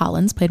Christine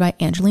Collins, played by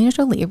Angelina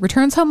Jolie,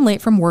 returns home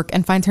late from work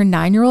and finds her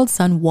 9-year-old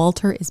son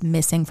Walter is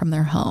missing from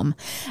their home.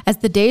 As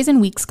the days and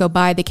weeks go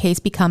by, the case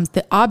becomes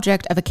the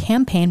object of a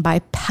campaign by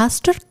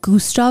Pastor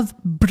Gustav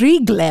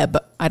Brigleb.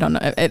 I don't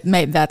know.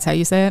 That's how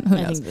you say it? Who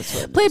knows? think that's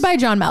what it Played by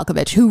John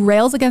Malkovich, who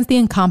rails against the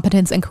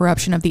incompetence and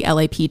corruption of the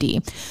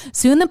LAPD.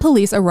 Soon the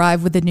police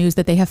arrive with the news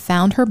that they have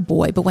found her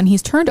boy, but when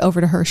he's turned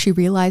over to her, she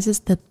realizes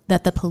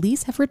that the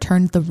police have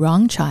returned the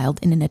wrong child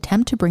in an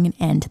attempt to bring an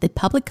end to the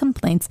public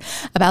complaints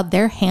about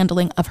their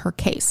handling of her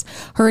case.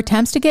 Her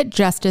attempts to get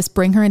justice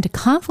bring her into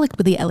conflict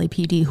with the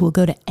LAPD, who will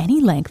go to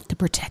any length to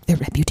protect their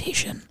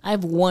reputation. I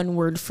have one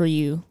word for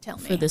you for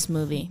me. this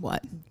movie.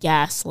 What?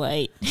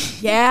 Gaslight.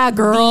 Yeah,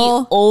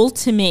 girl. The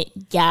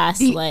ultimate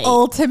gaslight. The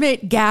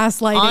ultimate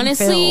gaslighting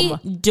Honestly,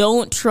 film.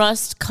 don't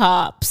trust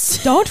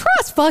cops. Don't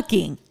trust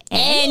fucking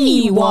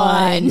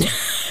Anyone.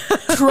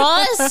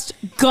 Trust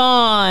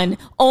gone.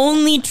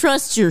 Only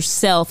trust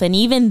yourself. And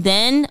even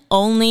then,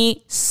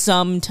 only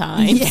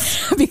sometimes.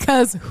 Yeah,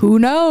 because who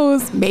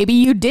knows? Maybe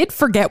you did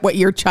forget what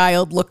your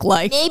child looked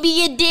like. Maybe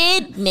you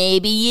did.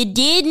 Maybe you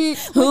didn't.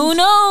 Who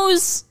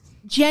knows?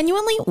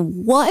 Genuinely,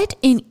 what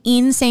an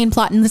insane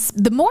plot. And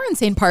the more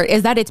insane part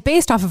is that it's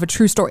based off of a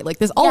true story. Like,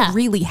 this all Yeah.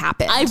 really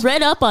happened. I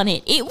read up on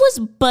it. It was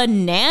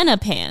banana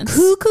pants.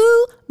 Cuckoo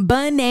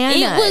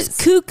bananas. It was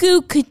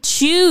cuckoo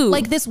cuckoo.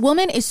 like, this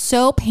woman is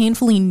so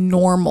painfully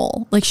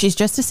normal. Like, she's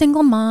just a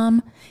single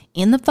mom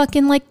in the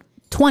fucking, like,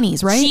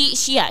 20s, right?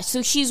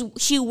 So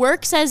she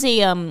works as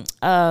a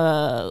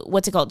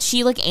what's it called?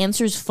 She like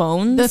answers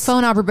phones. the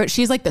phone operator, but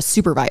she's like the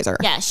supervisor.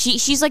 Yeah,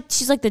 she's like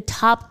the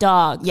top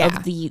dog Yeah.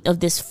 of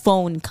this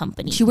phone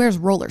company. She wears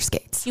roller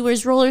skates. She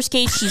wears roller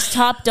skates. She's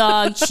top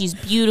dog. She's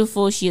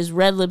beautiful. She has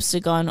red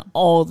lipstick on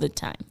all the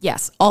time.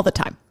 Yes, all the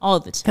time. All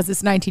the time. Because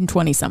it's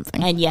 1920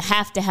 something. And you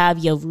have to have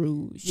your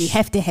rouge. You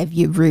have to have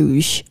your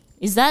rouge.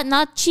 Is that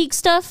not cheek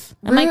stuff?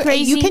 Am I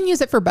crazy? You can use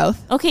it for both.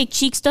 Okay,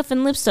 cheek stuff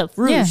and lip stuff.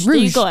 Rouge. Yeah, There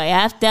you rouge. go. I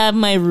have to have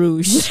my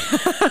rouge.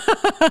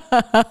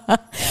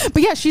 But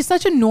yeah, she's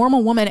such a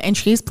normal woman, and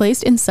she's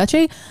placed in such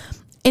an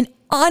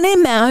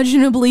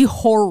unimaginably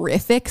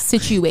horrific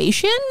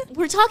situation.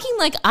 We're talking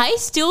like I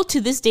still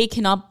to this day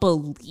cannot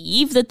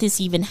believe that this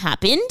even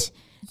happened,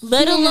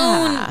 let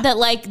alone that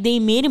like they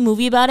made a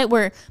movie about it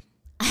where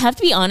I have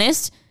to be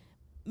honest,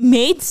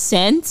 made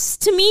sense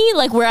to me,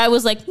 like where I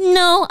was like,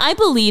 no, I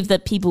believe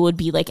that people would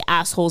be like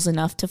assholes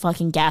enough to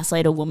fucking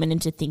gaslight a woman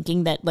into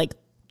thinking that like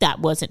that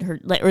wasn't her,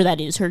 like, or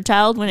that is her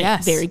child when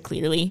Yes. it very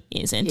clearly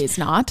isn't. It's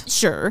not.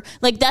 Sure,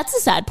 like that's the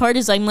sad part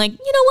is I'm like, you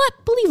know what,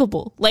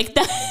 believable, like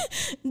that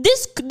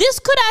this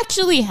could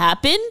actually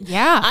happen.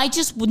 Yeah. I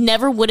just would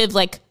have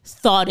like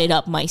thought it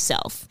up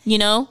myself, you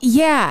know.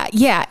 Yeah.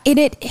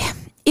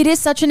 It is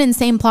such an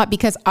insane plot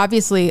because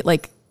obviously,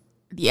 like,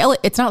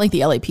 it's not like the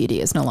LAPD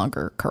is no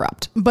longer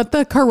corrupt, but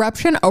the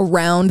corruption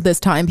around this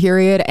time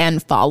period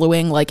and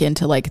following like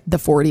into like the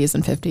 40s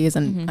and 50s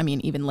and I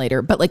mean even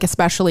later, but like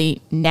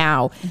especially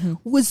now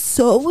was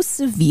so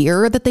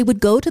severe that they would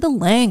go to the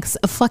lengths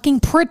of fucking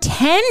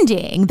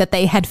pretending that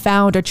they had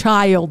found a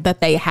child that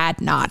they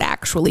had not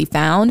actually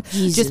found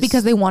just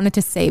because they wanted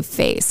to save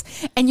face.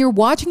 And you're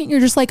watching it, you're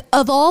just like,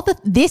 of all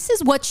this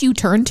is what you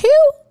turn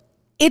to?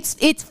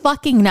 It's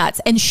fucking nuts.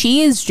 And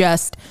she is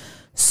just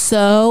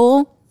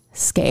so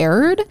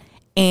scared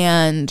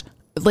and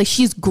like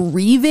she's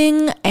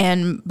grieving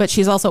but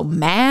she's also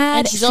mad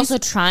And she's also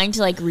trying to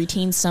like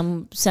retain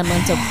some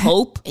semblance of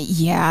hope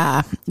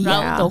throughout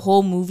throughout the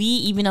whole movie,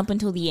 even up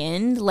until the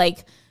end,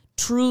 like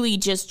truly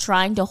just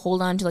trying to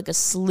hold on to like a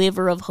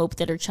sliver of hope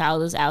that her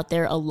child is out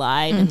there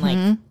alive and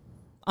like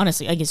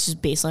honestly I guess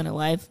just baseline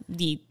alive.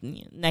 The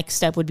next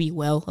step would be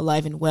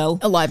alive and well,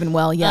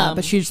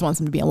 but she just wants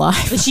him to be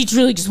alive. but she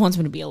truly just wants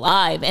him to be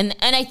alive. And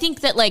I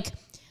think that like,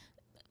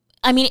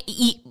 I mean,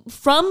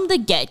 from the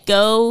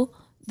get-go,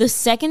 the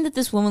second that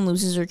this woman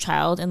loses her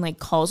child and like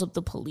calls up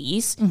the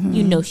police,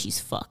 you know she's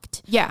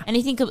fucked. Yeah. And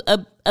I think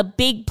a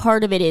big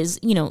part of it is,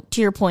 you know, to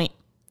your point,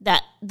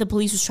 that the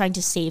police was trying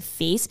to save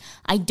face.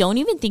 I don't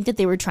even think that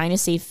they were trying to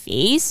save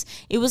face.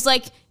 It was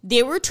like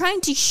they were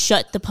trying to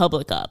shut the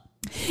public up.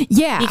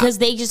 Yeah. Because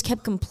they just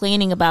kept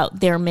complaining about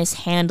their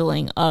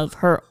mishandling of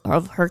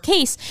her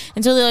case.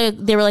 And so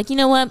they were like, you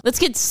know what? Let's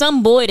get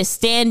some boy to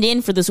stand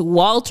in for this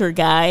Walter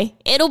guy.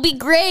 It'll be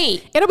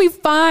great. It'll be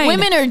fine.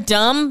 Women are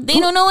dumb. They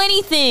don't know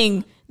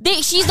anything.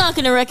 She's not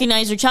going to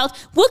recognize her child.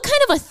 What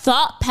kind of a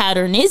thought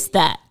pattern is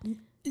that?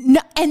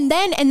 No, and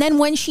then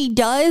when she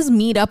does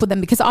meet up with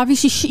them, because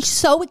obviously she's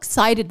so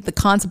excited at the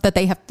concept that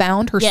they have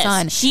found her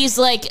son. She's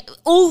like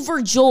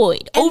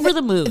overjoyed, over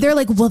the moon. They're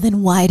like, well,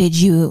 then why did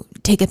you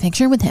take a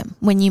picture with him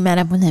when you met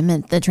up with him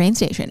at the train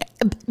station?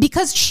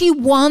 Because she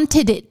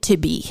wanted it to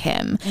be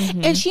him.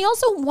 And she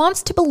also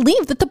wants to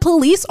believe that the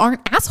police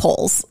aren't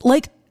assholes.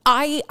 Like,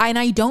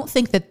 I don't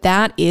think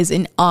that is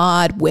an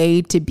odd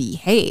way to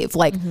behave.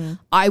 Like,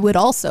 I would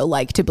also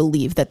like to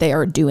believe that they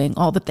are doing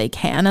all that they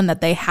can and that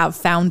they have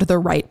found the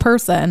right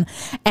person.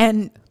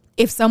 And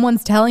if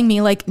someone's telling me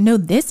like, no,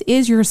 this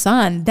is your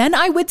son, then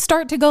I would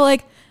start to go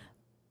like,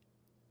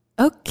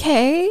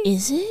 okay.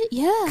 Is it?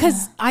 Yeah.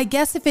 Because I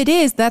guess if it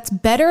is, that's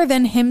better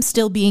than him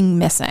still being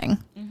missing.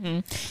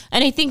 And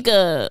I think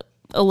a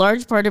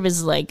large part of it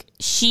is like,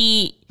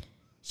 she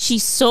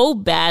so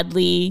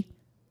badly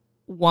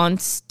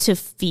wants to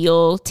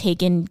feel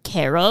taken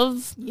care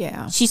of.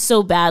 Yeah. She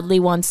so badly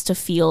wants to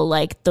feel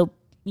like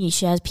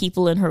she has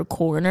people in her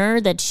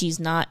corner, that she's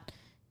not,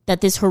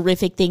 that this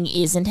horrific thing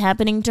isn't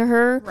happening to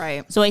her.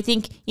 Right. So I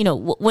think, you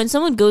know, when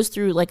someone goes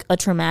through like a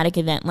traumatic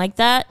event like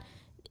that,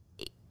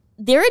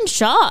 they're in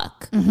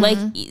shock. Like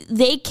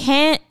they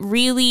can't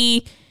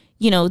really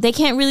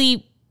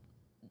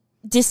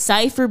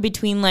decipher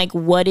between like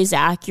what is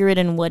accurate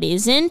and what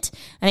isn't.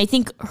 And I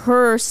think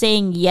her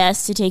saying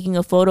yes to taking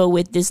a photo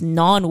with this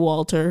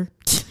non-Walter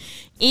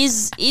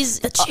is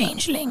The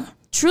changeling.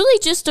 truly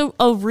just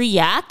a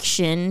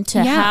reaction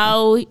to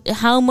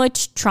how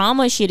much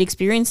trauma she had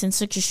experienced in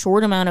such a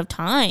short amount of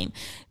time.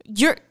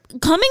 You're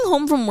coming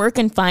home from work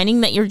and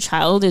finding that your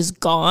child is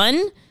gone.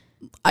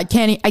 I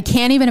can't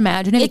even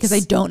imagine it because I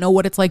don't know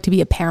what it's like to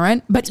be a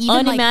parent. But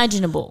even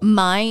unimaginable.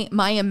 Like,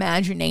 my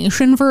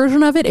imagination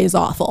version of it is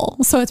awful.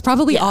 So it's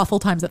probably awful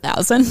times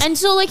 1,000. And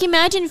so like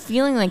imagine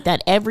feeling like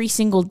that every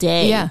single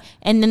day. Yeah.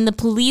 And then the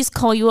police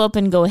call you up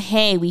and go,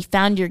 hey, we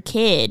found your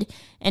kid.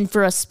 And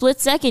for a split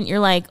second you're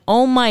like,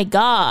 oh my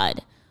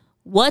God,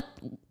 what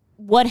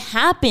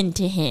happened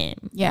to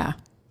him? Yeah.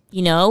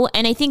 You know?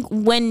 And I think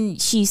when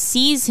she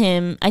sees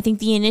him, I think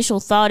the initial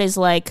thought is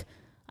like,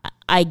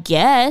 I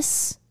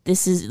guess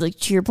this is like,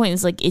 to your point,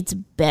 it's like it's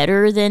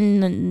better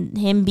than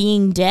him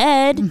being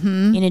dead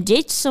in a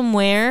ditch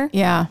somewhere.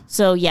 Yeah.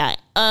 So yeah,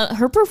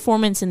 her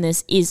performance in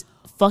this is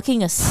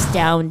fucking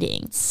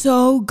astounding.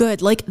 So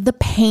good. Like the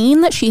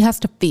pain that she has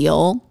to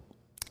feel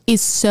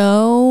is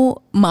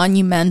so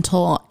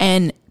monumental,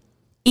 and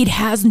it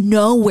has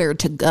nowhere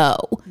to go.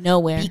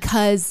 Nowhere.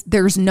 Because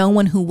there's no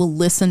one who will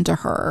listen to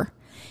her.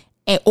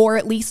 Or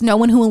at least no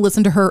one who will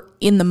listen to her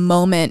in the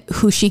moment,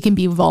 who she can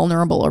be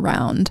vulnerable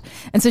around.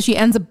 And so she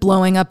ends up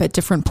blowing up at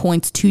different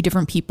points to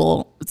different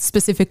people,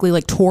 specifically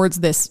like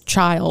towards this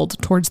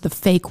child, towards the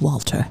fake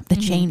Walter, the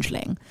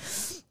changeling.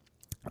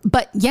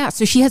 But yeah,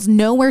 so she has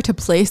nowhere to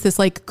place this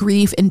like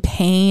grief and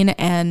pain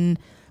and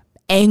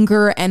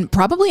anger and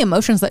probably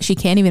emotions that she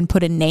can't even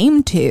put a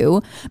name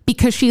to,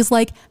 because she's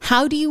like,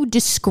 how do you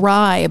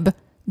describe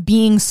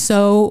being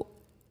so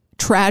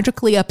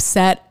tragically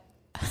upset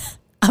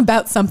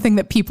about something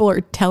that people are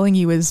telling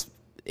you is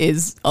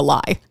a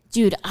lie?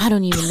 Dude, I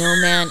don't even know,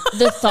 man.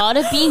 The thought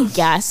of being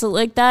gaslit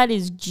like that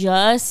is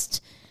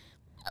just,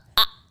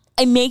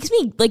 it makes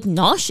me like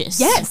nauseous.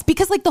 Yes,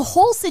 because like the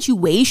whole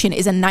situation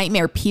is a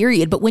nightmare,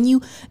 period. But when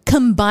you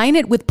combine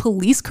it with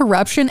police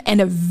corruption and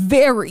a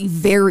very,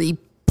 very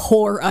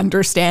poor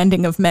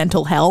understanding of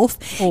mental health,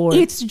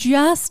 it's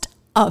just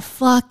a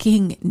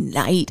fucking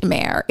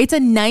nightmare. It's a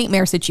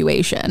nightmare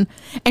situation.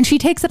 And she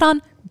takes it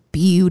on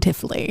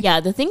beautifully.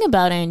 Yeah, the thing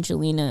about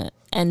Angelina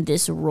and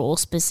this role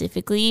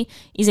specifically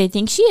is I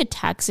think she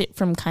attacks it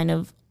from kind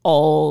of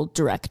all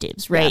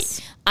directives, right?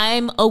 Yes.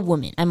 I'm a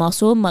woman. I'm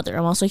also a mother.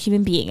 I'm also a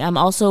human being. I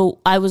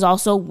was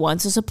also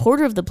once a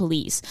supporter of the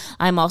police.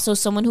 I'm also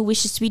someone who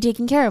wishes to be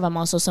taken care of. I'm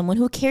also someone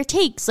who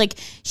caretakes. Like,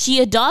 she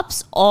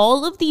adopts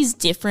all of these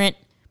different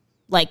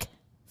like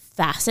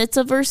facets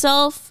of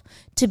herself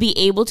to be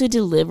able to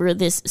deliver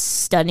this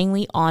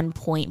stunningly on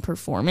point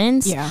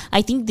performance. Yeah.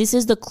 I think this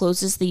is the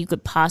closest that you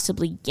could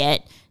possibly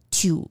get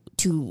to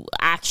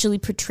actually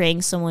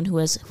portraying someone who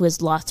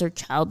has lost their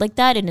child like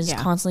that and is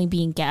constantly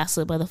being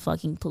gaslit by the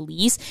fucking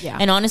police. Yeah.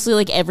 And honestly,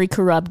 like every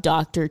corrupt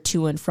doctor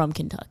to and from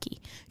Kentucky.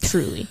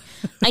 Truly.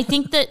 I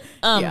think that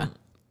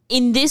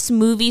in this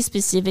movie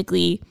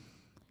specifically,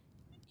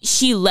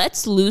 she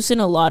lets loose in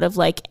a lot of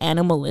like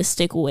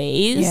animalistic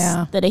ways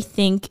that I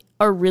think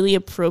are really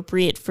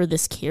appropriate for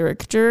this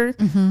character,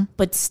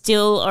 but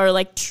still are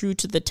like true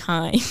to the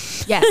time.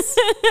 Yes.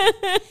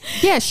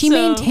 Yeah, she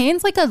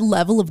maintains like a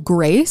level of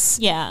grace.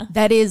 Yeah.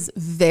 That is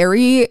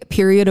very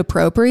period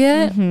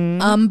appropriate,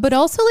 but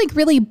also like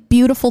really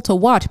beautiful to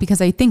watch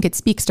because I think it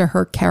speaks to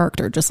her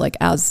character just like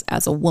as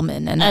a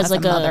woman and as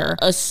like a mother.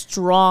 a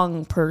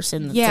strong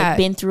person that's like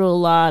been through a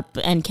lot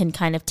and can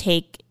kind of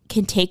take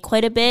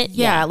quite a bit.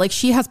 Yeah, like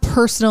she has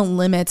personal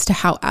limits to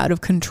how out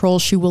of control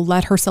she will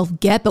let herself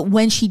get. But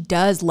when she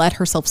does let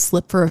herself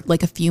slip for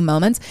like a few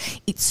moments,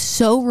 it's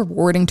so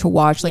rewarding to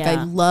watch. Like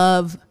I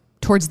love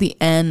towards the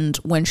end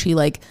when she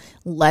like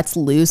lets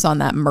loose on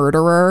that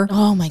murderer.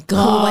 Oh my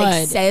God. Who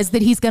like says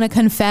that he's going to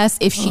confess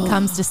if she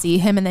comes to see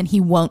him and then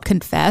he won't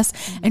confess.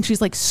 And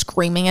she's like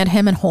screaming at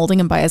him and holding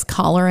him by his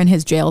collar in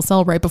his jail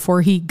cell right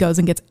before he goes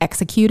and gets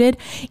executed.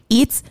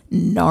 It's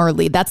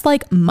gnarly. That's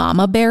like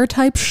mama bear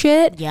type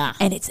shit. Yeah.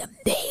 And it's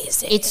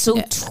amazing. It's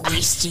so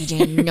twisted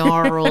and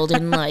gnarled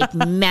and like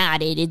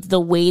matted. It's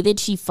the way that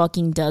she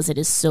fucking does it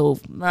is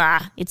so,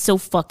 it's so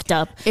fucked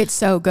up. It's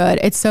so good.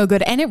 It's so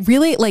good. And it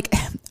really like,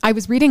 I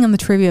was reading on the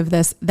trivia of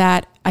this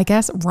that I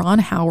guess Ron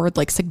Howard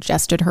like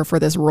suggested her for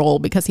this role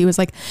because he was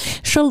like,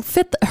 she'll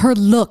fit her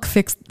look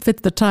fits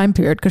the time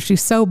period because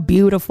she's so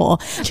beautiful.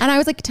 And I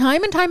was like,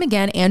 time and time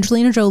again,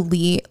 Angelina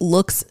Jolie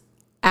looks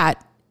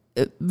at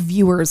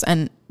viewers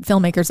and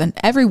filmmakers and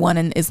everyone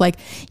and is like,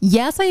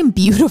 yes, I am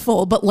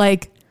beautiful, but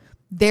like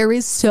there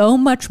is so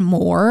much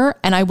more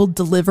and I will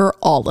deliver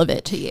all of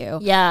it to you.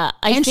 Yeah.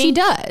 She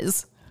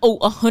does. Oh,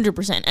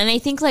 100%. And I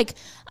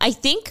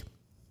think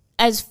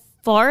as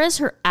far as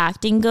her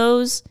acting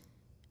goes,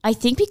 I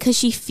think because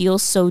she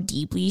feels so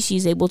deeply,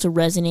 she's able to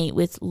resonate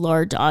with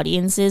large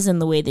audiences in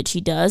the way that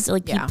she does.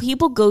 Like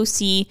people go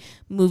see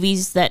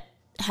movies that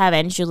have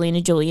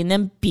Angelina Jolie in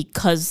them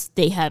because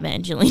they have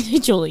Angelina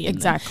Jolie in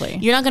Exactly.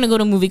 them. You're not going to go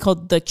to a movie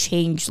called The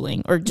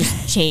Changeling or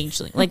just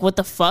Changeling. Like, what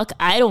the fuck?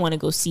 I don't want to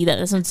go see that.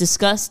 That sounds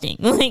disgusting.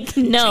 Like,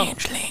 no.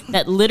 Changeling.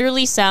 That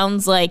literally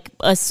sounds like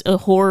a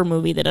horror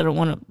movie that I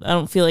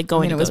don't feel like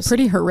going to go see. It was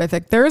pretty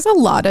horrific. There's a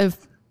lot of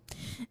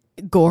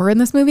gore in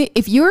this movie.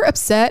 If you're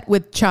upset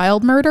with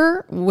child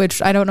murder,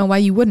 which I don't know why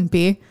you wouldn't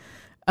be,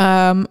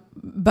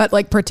 but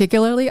like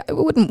particularly, I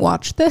wouldn't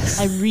watch this.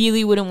 I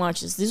really wouldn't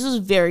watch this. This was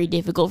very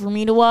difficult for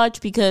me to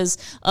watch because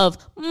of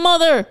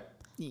Mother.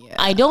 Yeah.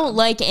 I don't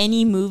like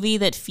any movie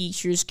that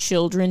features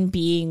children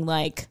being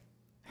like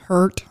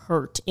hurt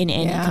in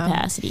any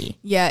capacity.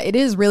 Yeah, it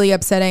is really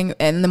upsetting.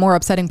 And the more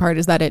upsetting part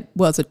is that it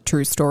was a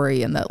true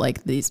story and that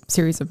like these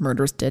series of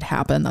murders did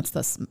happen. That's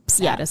the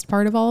saddest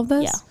part of all of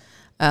this.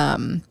 Yeah.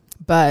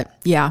 But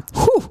yeah,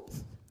 whew,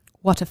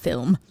 what a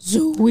film.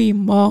 Zoe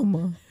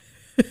Mama.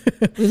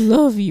 We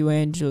love you,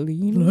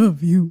 Angelina.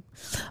 Love you.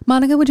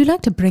 Monica, would you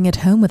like to bring it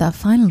home with our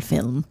final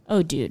film?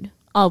 Oh, dude,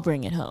 I'll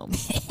bring it home.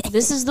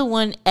 This is the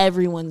one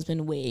everyone's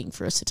been waiting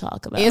for us to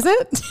talk about. Is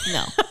it?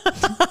 No.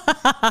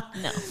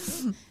 No.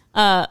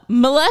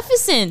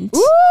 Maleficent.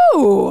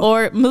 Ooh.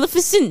 Or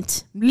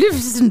Maleficent.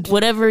 Maleficent.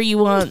 Whatever you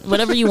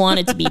want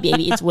it to be,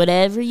 baby. It's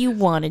whatever you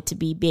want it to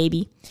be,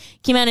 baby.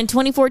 Came out in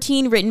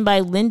 2014, written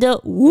by Linda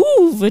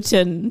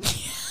Wolverton.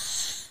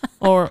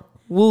 Or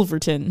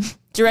Wolverton.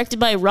 Directed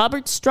by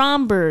Robert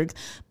Stromberg.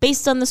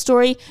 Based on the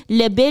story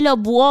Le Bel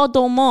Bois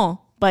Dormant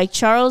by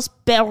Charles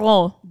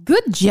Perrault.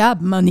 Good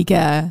job,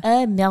 Monica.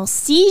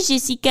 Merci,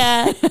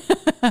 Jessica.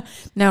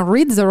 Now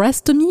read the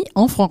rest to me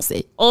en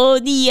français. Oh,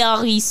 the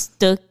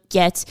Aristocat.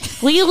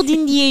 Rire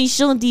d'Indien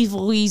chant des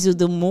fruits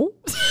de mots.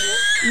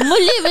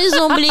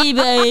 Semblé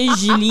by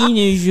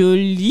Angelina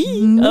Jolie.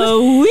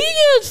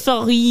 Winged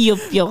fairy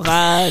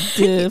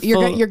pirate.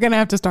 You're gonna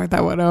have to start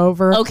that one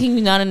over. Oh, can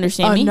you not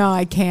understand me? No,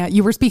 I can't.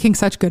 You were speaking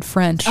such good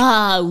French.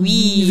 Ah,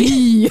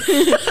 oui.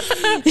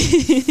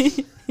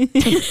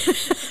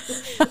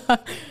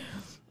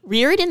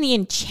 Reared in the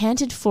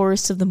enchanted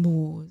forests of the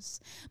Moors,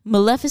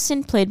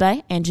 Maleficent, played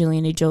by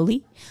Angelina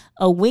Jolie,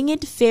 a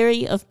winged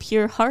fairy of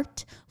pure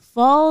heart,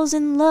 falls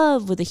in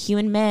love with a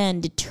human man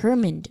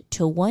determined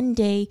to one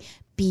day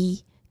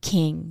be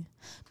king.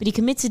 But he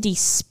commits a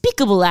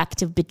despicable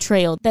act of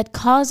betrayal that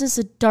causes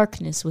a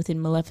darkness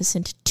within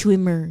Maleficent to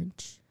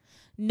emerge.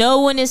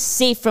 No one is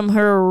safe from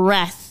her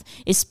wrath,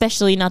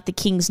 especially not the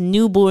king's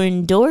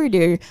newborn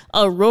daughter,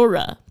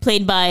 Aurora,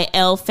 played by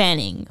Elle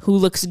Fanning, who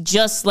looks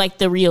just like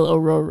the real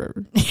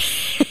Aurora,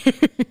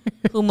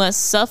 who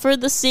must suffer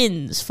the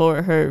sins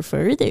for her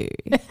further.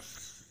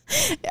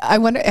 I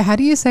wonder, how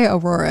do you say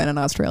Aurora in an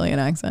Australian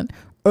accent?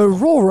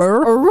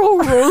 Aurora.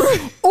 Aurora.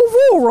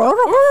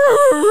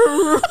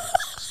 Aurora.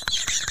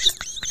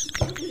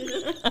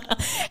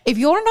 If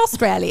you're an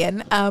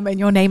Australian and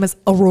your name is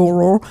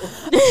Aurora,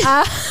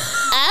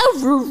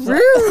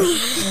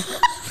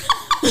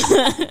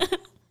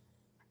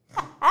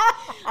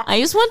 I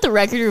just want the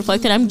record to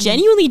reflect that I'm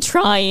genuinely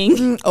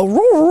trying.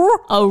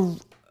 Aurora.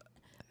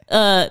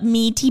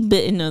 Meaty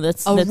bit. No,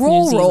 that's New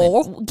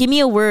Zealand. Give me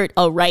a word.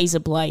 Oh, razor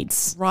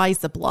blades.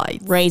 Razor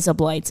blades. Razor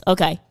blades.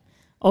 Okay.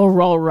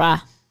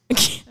 Aurora.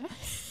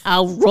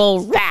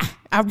 Aurora.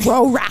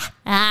 Aurora.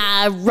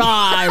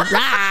 Rah,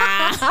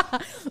 rah.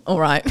 All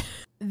right.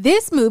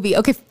 This movie,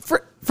 okay,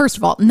 first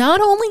of all,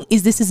 not only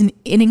is this an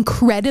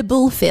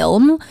incredible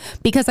film,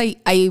 because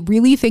I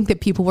really think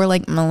that people were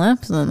like,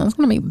 Maleficent, that's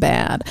going to be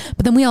bad.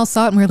 But then we all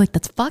saw it and we were like,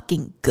 that's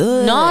fucking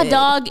good. Nah,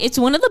 dog. It's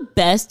one of the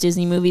best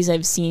Disney movies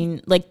I've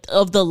seen, like,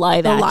 of the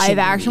live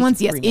action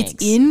ones. Yes, remakes.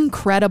 it's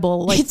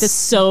incredible. Like, It's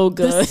so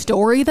good. The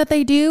story that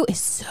they do is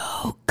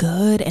so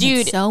good. And Dude,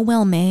 it's so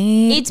well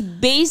made. It's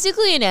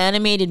basically an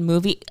animated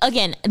movie.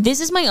 Again, this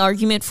is my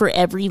argument for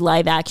every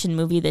live action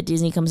movie that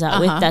Disney comes out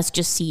with that's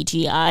just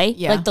CGI.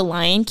 Yeah. Like The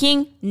Lion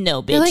King.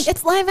 No, bitch. They're like,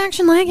 it's live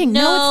action lagging.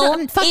 No,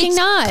 it's not. Fucking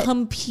not.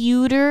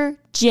 Computer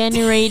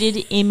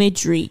generated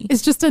imagery.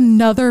 It's just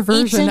another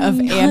version It's of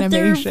another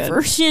animation.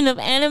 version of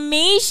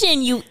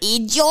animation, you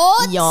idiots.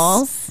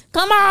 Y'all.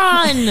 Come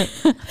on.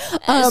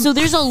 So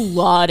there's a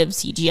lot of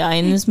CGI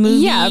in this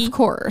movie. Yeah, of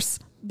course.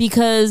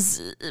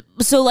 Because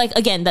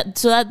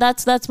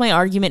that's my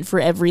argument for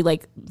every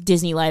like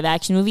Disney live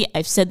action movie.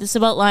 I've said this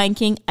about Lion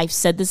King. I've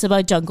said this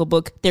about Jungle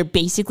Book. They're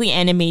basically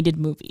animated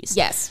movies.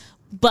 Yes.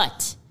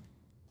 But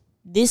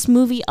this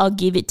movie, I'll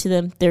give it to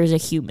them. There's a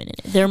human in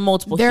it. There are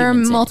multiple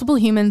multiple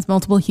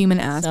human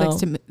aspects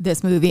to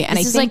this movie. And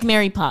this I is think like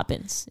Mary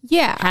Poppins.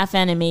 Yeah. Half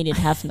animated,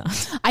 half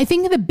not. I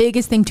think the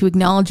biggest thing to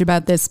acknowledge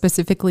about this,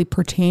 specifically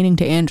pertaining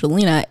to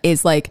Angelina,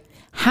 is like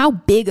how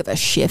big of a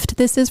shift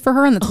this is for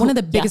her. And that's one of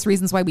the biggest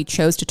reasons why we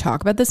chose to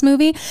talk about this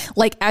movie.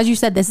 Like, as you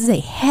said, this is a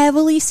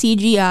heavily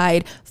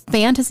CGI'd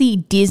fantasy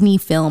Disney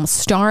film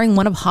starring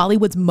one of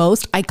Hollywood's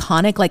most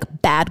iconic,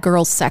 like, bad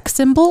girl sex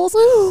symbols.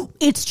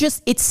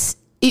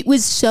 It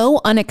was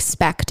so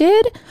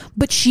unexpected,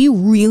 but she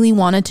really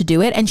wanted to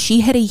do it. And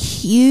she had a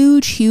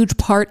huge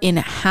part in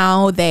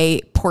how they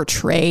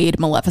portrayed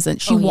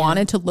Maleficent. She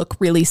wanted to look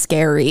really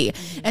scary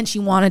and she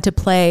wanted to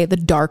play the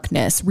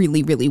darkness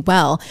really, really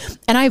well.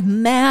 And I have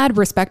mad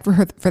respect for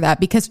her for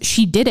that because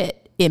she did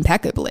it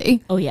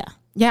impeccably. Oh, yeah.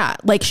 Yeah.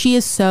 Like, she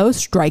is so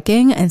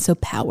striking and so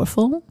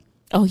powerful.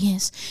 Oh,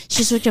 yes.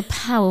 She's such a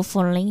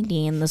powerful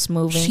lady in this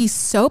movie. She's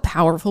so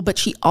powerful, but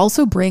she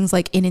also brings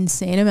like an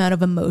insane amount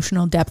of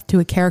emotional depth to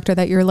a character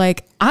that you're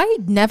like, I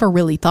never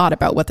really thought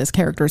about what this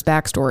character's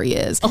backstory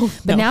is.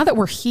 But now that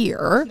we're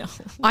here,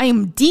 I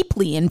am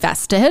deeply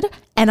invested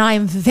and I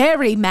am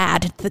very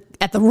mad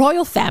at the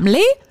royal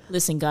family.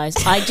 Listen, guys,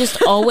 I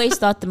just always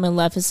thought the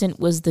Maleficent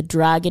was the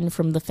dragon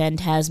from the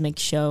Fantasmic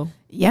show.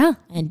 Yeah.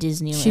 And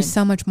Disneyland. She's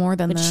so much more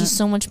than that. But she's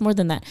so much more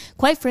than that.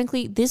 Quite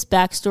frankly, this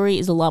backstory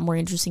is a lot more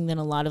interesting than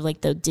a lot of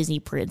like the Disney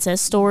princess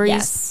stories.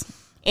 Yes.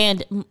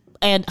 And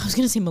I was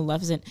going to say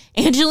Maleficent.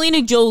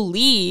 Angelina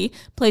Jolie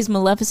plays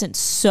Maleficent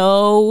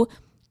so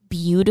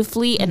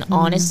beautifully and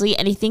honestly.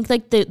 And I think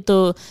like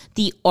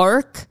the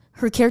arc,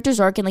 her character's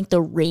arc and like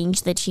the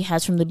range that she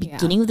has from the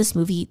beginning of this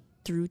movie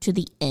through to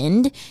the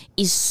end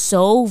is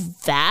so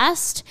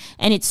vast,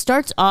 and it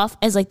starts off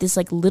as like this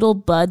like little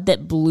bud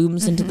that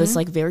blooms into this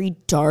like very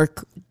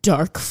dark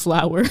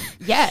flower.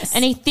 Yes.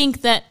 And I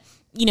think that,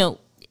 you know,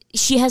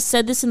 she has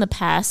said this in the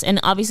past,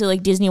 and obviously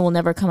like Disney will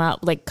never come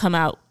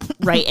out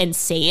right and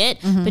say it,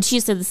 but she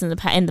has said this in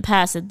the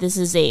past that this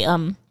is a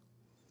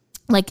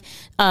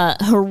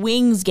her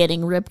wings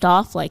getting ripped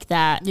off like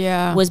that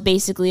was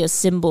basically a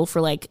symbol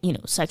for like, you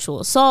know, sexual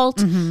assault.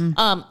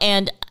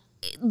 And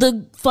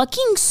the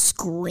fucking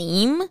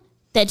scream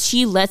that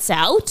she lets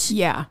out.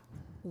 Yeah.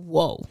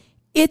 Whoa.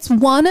 It's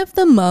one of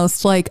the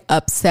most like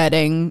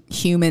upsetting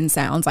human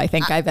sounds I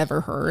think I've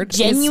ever heard.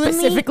 Genuinely?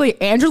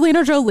 Specifically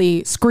Angelina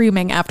Jolie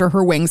screaming after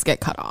her wings get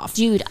cut off.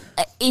 Dude,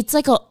 it's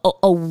like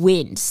a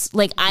wince.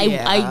 Like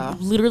I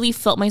literally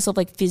felt myself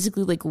like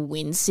physically like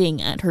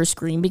wincing at her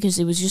scream because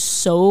it was just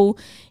so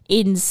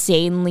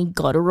insanely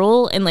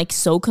guttural and like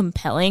so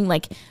compelling.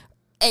 Like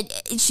and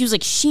she was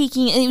like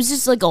shaking and it was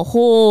just like a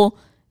whole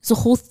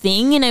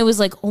thing, and I was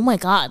like, oh my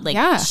god,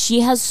 like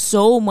she has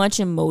so much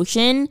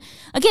emotion.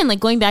 Again, like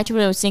going back to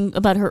what I was saying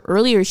about her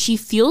earlier, she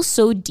feels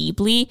so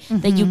deeply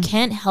that you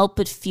can't help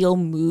but feel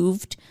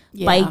moved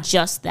by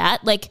just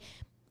that. Like,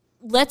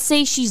 let's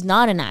say she's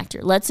not an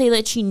actor. Let's say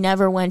that she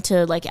never went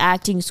to like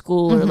acting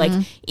school or like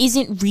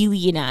isn't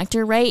really an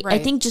actor, right? I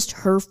think just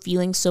her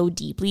feeling so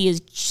deeply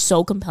is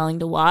so compelling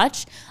to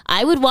watch.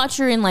 I would watch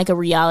her in like a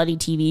reality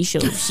TV show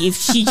if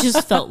she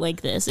just felt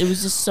like this. It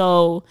was just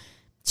so...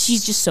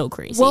 She's just so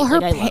crazy. Well,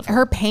 like,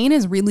 her pain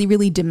is really,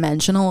 really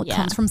dimensional. It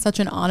comes from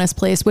such an honest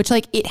place, which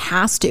like it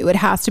has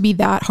to be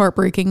that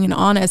heartbreaking and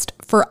honest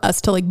for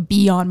us to like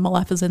be on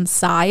Maleficent's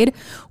side,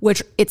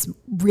 which it's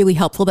really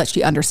helpful that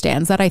she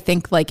understands that. I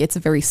think like it's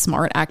a very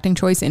smart acting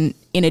choice in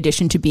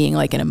addition to being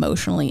like an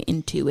emotionally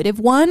intuitive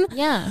one.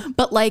 Yeah.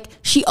 But like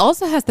she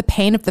also has the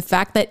pain of the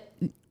fact that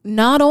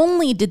not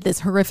only did this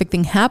horrific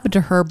thing happen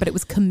to her, but it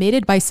was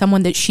committed by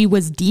someone that she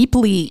was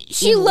deeply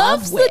she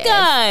loves the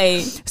guy.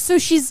 So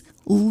she's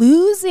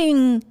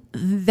losing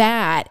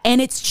that, and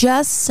it's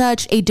just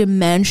such a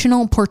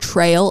dimensional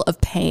portrayal of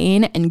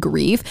pain and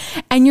grief,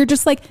 and you're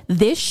just like,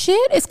 this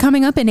shit is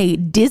coming up in a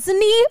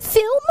Disney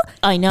film?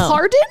 I know.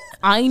 Pardon?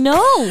 I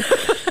know.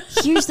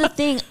 Here's the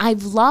thing.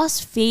 I've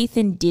lost faith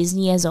in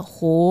Disney as a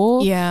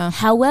whole. Yeah.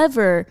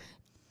 However,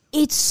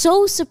 it's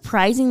so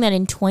surprising that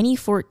in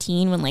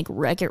 2014, when like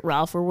Wreck-It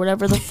Ralph or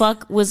whatever the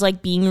fuck was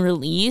like being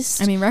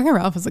released. I mean, Wreck-It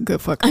Ralph is a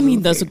good fucking movie.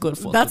 That's a good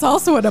fucking That's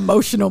also an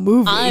emotional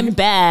movie. I'm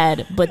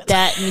bad, but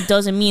that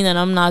doesn't mean that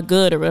I'm not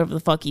good or whatever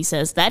the fuck he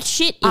says. That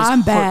shit is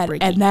I'm bad,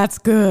 heartbreaking. and that's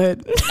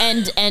good.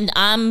 and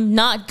I'm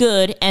not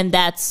good, and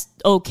that's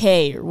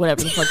okay or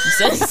whatever the fuck he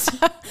says.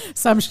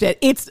 Some shit.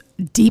 It's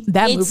deep.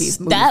 That movie's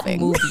moving. That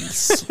movie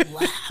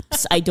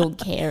slaps. I don't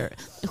care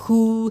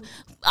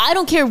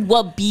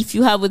what beef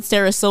you have with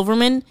Sarah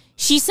Silverman.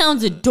 She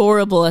sounds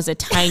adorable as a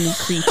tiny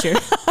creature.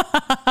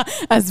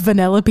 As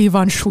Vanellope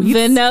von Schweetz.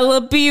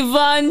 Vanellope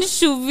von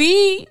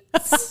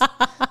Schweetz.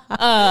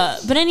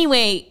 But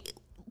anyway,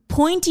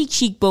 pointy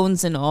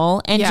cheekbones and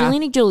all,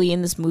 Angelina Jolie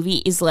in this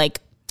movie is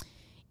like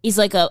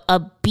a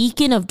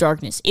beacon of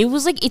darkness.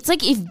 It's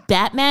like if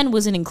Batman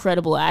was an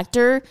incredible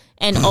actor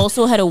and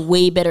also had a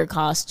way better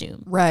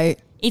costume. Right.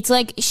 It's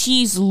like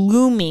she's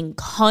looming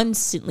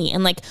constantly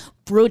and like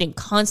brooding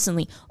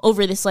constantly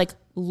over this like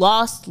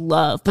lost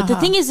love. But the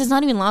thing is, it's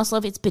not even lost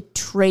love, it's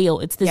betrayal.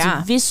 It's this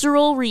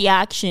visceral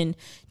reaction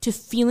to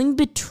feeling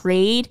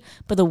betrayed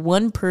by the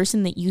one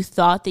person that you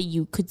thought that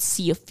you could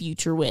see a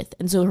future with.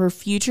 And so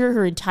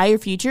her entire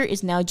future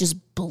is now just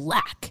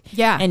black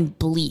and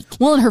bleak.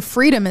 Well, and her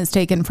freedom is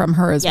taken from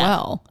her as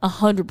well.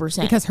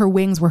 100%. Because her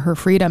wings were her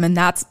freedom, and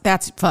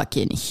that's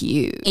fucking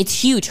huge.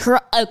 It's huge.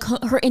 Her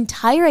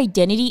entire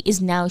identity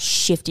is now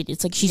shifted.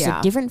 It's like she's a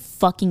different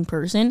fucking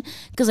person.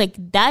 Because like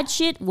that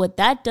shit, what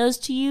that does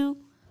to you,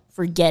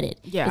 forget it.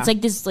 Yeah. It's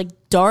like this like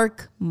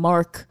dark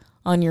mark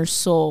on your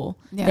soul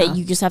that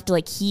you just have to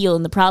like heal.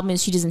 And the problem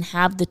is she doesn't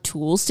have the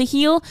tools to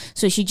heal,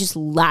 so she just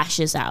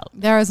lashes out.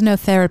 There is no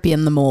therapy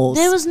in the moles.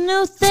 There was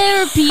no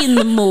therapy in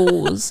the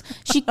moles.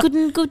 She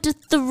couldn't go to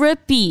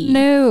therapy.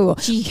 No.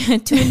 She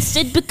had to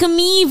instead become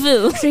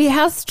evil. She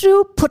has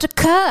to put a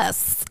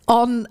curse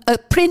on a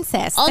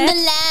princess. On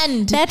the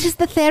land. That is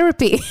the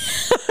therapy.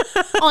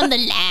 On the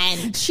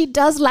land. She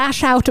does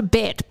lash out a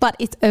bit, but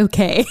it's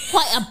okay.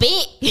 Quite a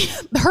bit.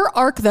 Her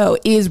arc, though,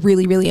 is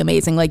really, really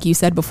amazing, like you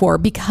said before,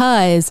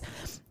 because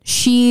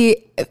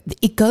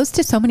it goes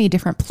to so many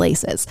different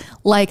places.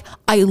 Like,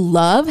 I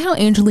love how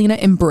Angelina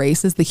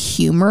embraces the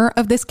humor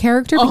of this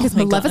character because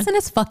Maleficent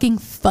is fucking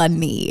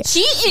funny.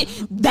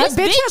 That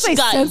bitch has a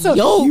got sense of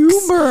yokes.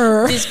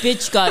 humor. This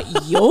bitch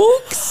got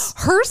yokes.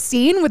 Her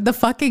scene with the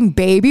fucking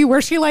baby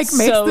where she like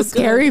makes So the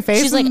scary good.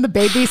 face She's and like, the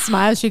baby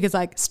smiles. She gets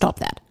like, stop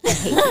that. I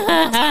hate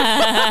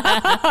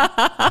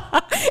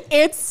it.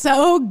 It's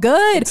so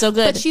good. So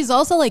good. But she's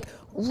also like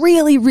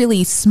really,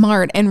 really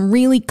smart and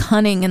really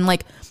cunning, and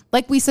like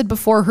we said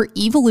before, her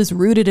evil is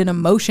rooted in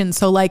emotion.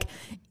 So like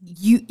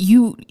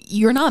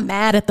you're not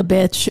mad at the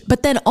bitch,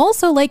 but then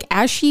also like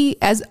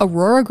as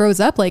Aurora grows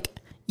up, like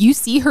you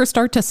see her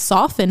start to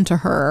soften to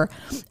her,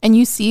 and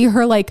you see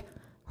her like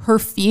her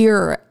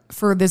fear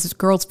for this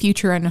girl's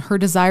future and her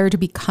desire to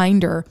be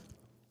kinder,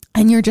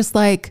 and you're just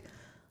like,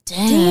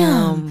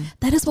 damn,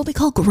 that is what we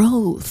call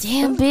growth.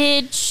 Damn,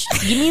 bitch.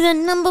 Give me the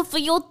number for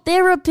your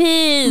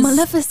therapist.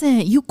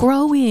 Maleficent, you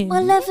growing.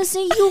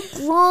 Maleficent, you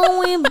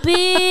growing,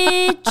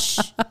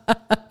 bitch.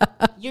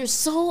 You're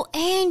so,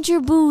 and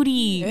your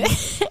booty.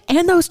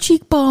 And those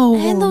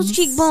cheekbones. And those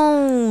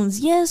cheekbones.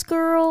 Yes,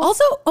 girl.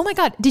 Also, oh my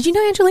God, did you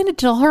know Angelina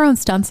did all her own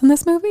stunts in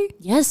this movie?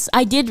 Yes,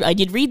 I did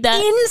read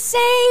that.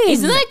 Insane.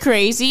 Isn't that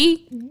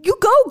crazy? You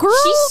go, girl.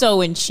 She's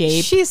so in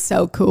shape. She's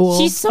so cool.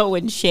 She's so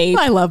in shape.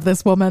 I love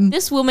this woman.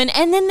 This woman.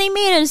 And then they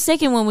made a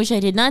second one, which I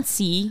did not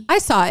see. I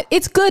saw it.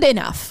 It's good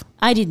enough.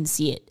 I didn't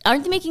see it.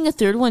 Aren't they making a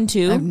third one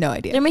too? I have no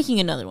idea. They're making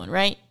another one,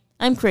 right?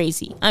 I'm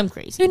crazy.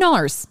 Who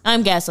knows?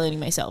 I'm gaslighting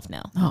myself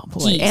now. Oh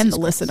boy. Jesus and the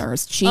Christ.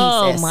 listeners. Jesus.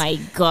 Oh my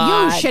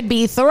God. You should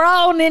be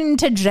thrown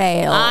into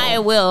jail. I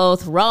will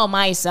throw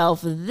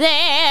myself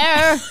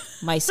there.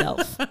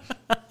 Myself.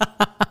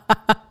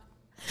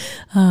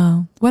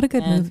 Oh, what a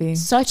good movie.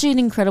 Such an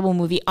incredible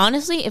movie.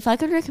 Honestly, if I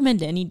could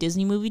recommend any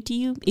Disney movie to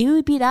you, it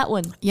would be that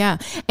one. Yeah.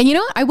 And you know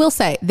what? I will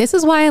say, this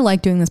is why I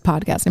like doing this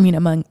podcast. I mean,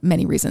 among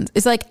many reasons.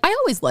 It's like, I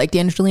always liked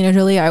Angelina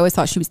Jolie. I always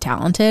thought she was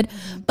talented.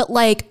 But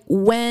like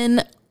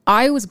when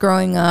I was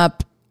growing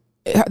up,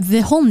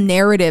 the whole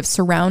narrative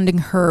surrounding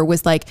her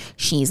was like,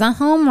 she's a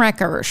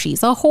homewrecker,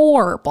 she's a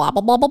whore, blah,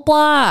 blah, blah, blah,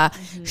 blah.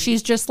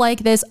 She's just like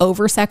this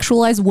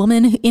over-sexualized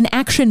woman in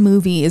action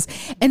movies.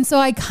 And so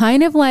I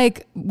kind of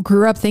like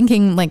grew up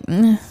thinking like,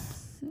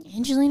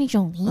 Angelina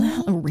Jolie?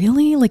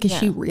 Really? Like, is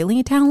she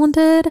really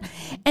talented?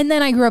 And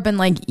then I grew up and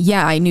like,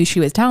 yeah, I knew she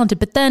was talented.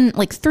 But then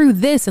like through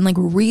this and like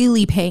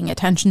really paying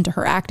attention to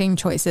her acting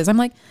choices, I'm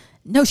like,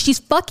 no, she's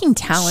fucking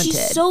talented.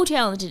 She's so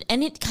talented.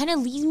 And it kind of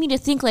leads me to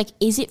think like,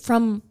 is it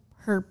from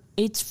who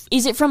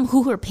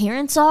her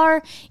parents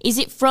are? Is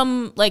it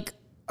from like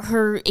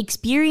her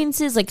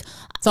experiences? Like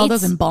it's all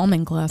those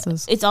embalming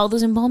classes. It's all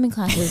those embalming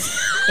classes.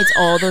 It's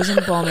all those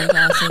embalming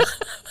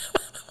classes.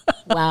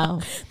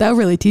 Wow. That'll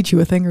really teach you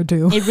a thing or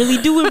two. It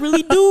really do. It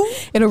really do.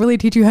 It'll really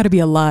teach you how to be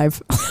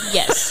alive.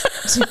 Yes.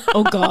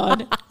 Oh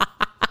God.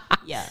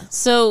 Yeah.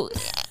 So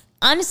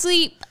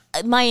honestly,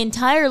 my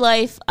entire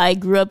life, I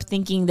grew up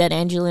thinking that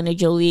Angelina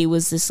Jolie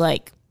was this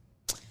like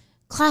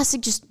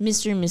classic, just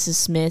Mr. and Mrs.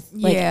 Smith,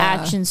 like Yeah.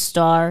 action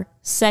star,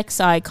 sex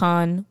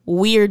icon,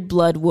 weird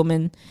blood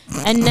woman.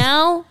 And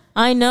now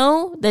I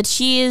know that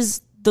she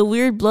is the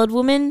weird blood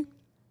woman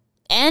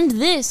and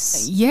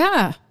this.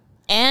 Yeah.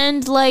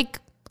 And like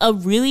a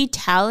really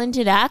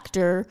talented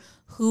actor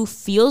who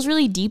feels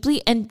really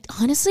deeply and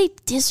honestly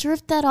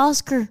deserved that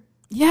Oscar.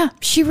 Yeah,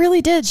 she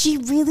really did. She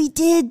really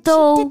did,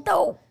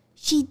 though.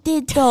 She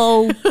did,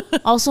 though.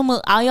 Also,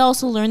 I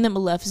also learned that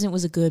Maleficent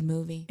was a good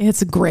movie.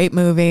 It's a great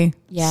movie.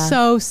 Yeah.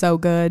 So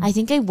good. I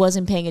think I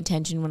wasn't paying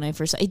attention when I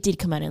first. It did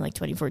come out in like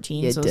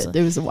 2014. It so did.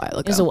 It was a while ago.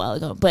 It was a while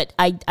ago, but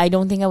I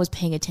don't think I was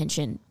paying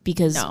attention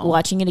because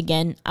watching it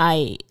again,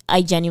 I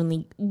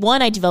genuinely,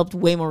 one, I developed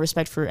way more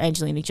respect for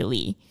Angelina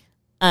Jolie,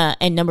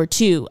 and number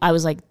two, I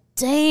was like,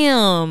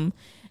 damn,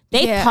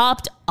 they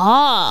popped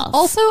off.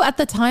 Also, at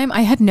the time,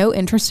 I had no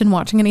interest in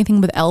watching anything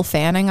with Elle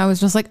Fanning. I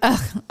was just like,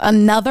 ugh,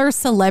 another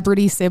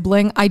celebrity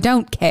sibling. I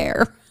don't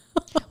care.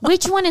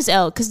 Which one is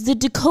Elle? Because the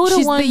Dakota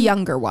She's one, the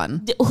younger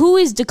one. Who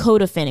is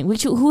Dakota Fanning?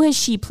 Who has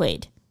she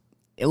played?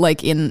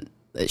 Like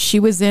she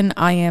was in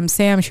I Am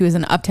Sam. She was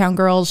in Uptown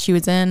Girls. She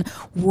was in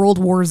World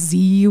War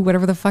Z,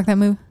 whatever the fuck that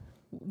movie.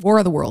 War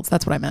of the Worlds.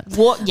 That's what I meant.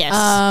 Yes.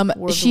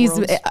 War of the She's.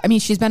 Worlds. I mean,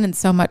 she's been in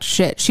so much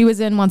shit. She was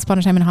in Once Upon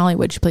a Time in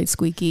Hollywood. She played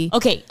Squeaky.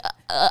 Okay,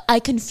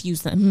 I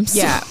confuse them. So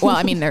Yeah. Well,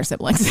 I mean, they're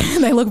siblings.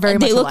 They look very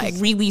much they look alike.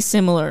 really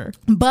similar.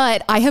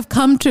 But I have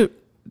come to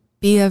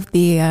be of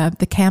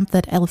the camp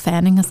that Elle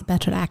Fanning is a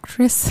better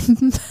actress.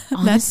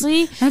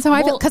 Honestly, that's how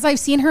I feel, because I've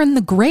seen her in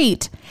The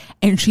Great,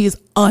 and she is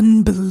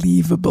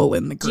unbelievable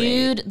in The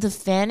Great. dude, the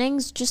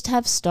Fannings just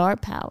have star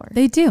power.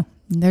 They do.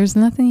 There's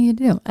nothing you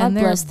do, and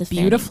they're bless the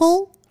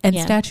beautiful and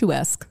Yeah.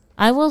 statuesque.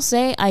 I will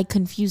say I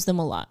confuse them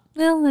a lot.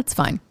 Well, that's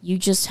fine. You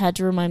just had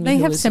to remind me. They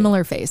who have was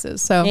similar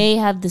faces, so it. They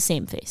have the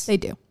same face. they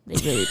do. They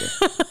really do.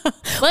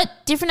 But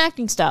different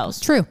acting styles.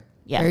 True.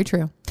 Yeah. Very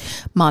true.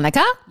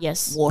 Monica,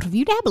 Yes. what have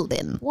you dabbled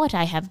in? What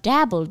I have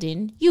dabbled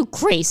in, you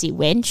crazy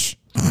wench.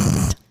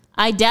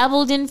 I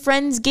dabbled in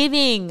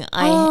Friendsgiving.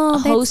 I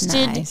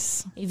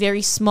hosted a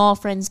very small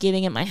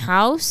Friendsgiving at my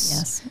house.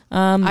 Yes.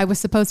 I was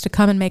supposed to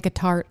come and make a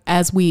tart,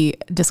 as we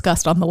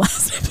discussed on the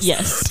last episode.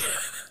 Yes.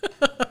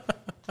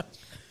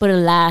 But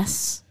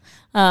alas.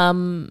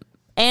 And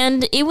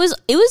it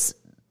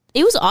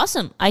was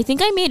awesome. I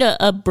think I made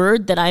a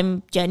bird that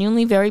I'm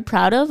genuinely very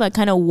proud of. I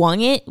kind of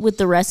wung it with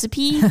the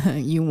recipe.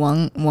 You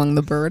wung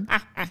the bird.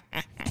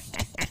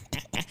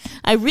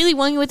 I really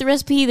wung it with the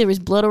recipe. There was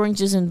blood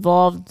oranges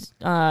involved,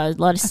 a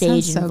lot of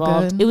sage sounds so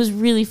involved. good. It was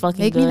really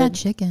fucking Make good. me that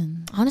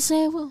chicken.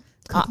 Honestly, I will.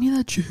 Cook me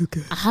that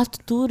chicken. I have to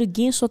do it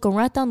again so I can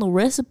write down the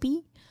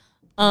recipe.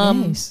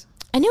 Nice.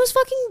 And it was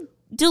fucking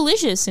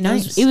delicious. And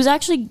Nice. it was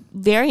actually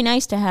very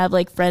nice to have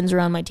like friends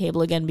around my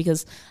table again,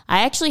 because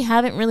I actually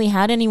haven't really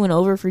had anyone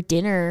over for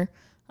dinner.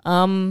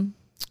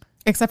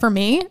 Except for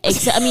me.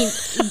 Except, I mean,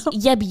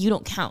 yeah, but you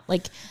don't count.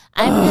 Like,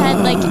 I haven't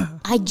had like,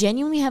 I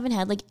genuinely haven't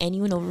had like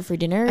anyone over for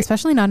dinner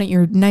Especially not at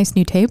your nice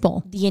new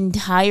table. the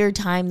entire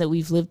time that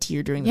we've lived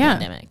here during the Yeah.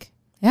 pandemic.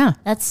 Yeah.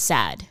 That's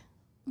sad.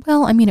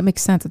 Well, I mean, it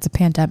makes sense. It's a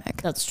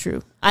pandemic. That's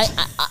true.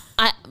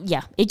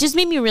 Yeah. It just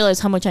made me realize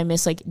how much I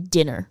miss like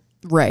dinner.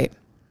 Right.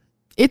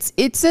 It's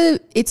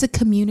a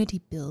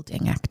community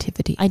building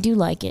activity. I do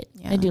like it.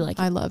 I do like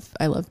it. I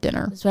love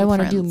dinner. That's why I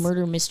want to do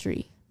murder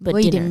mystery, but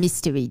dinner.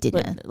 mystery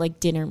dinner. But like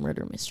dinner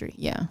murder mystery.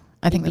 Yeah.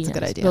 I think It'd that's a be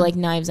good nice. idea. But like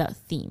Knives Out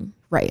theme.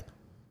 right.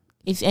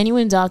 If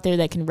anyone's out there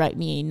that can write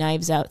me a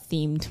Knives Out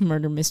themed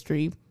murder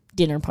mystery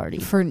dinner party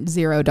For $0.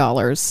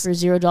 for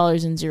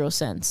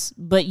 $0.00,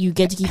 but you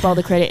get to keep all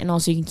the credit, and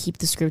also you can keep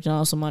the script and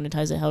also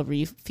monetize it however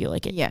you feel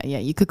like it. Yeah.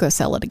 You could go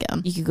sell it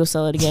again. You could go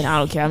sell it again. I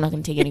don't care. I'm not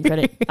going to take any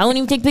credit. I won't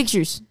even take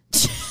pictures.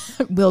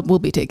 We'll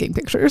be taking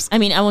pictures. I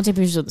mean, I won't take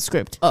pictures of the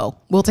script. Oh,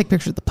 we'll take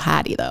pictures of the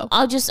patty though.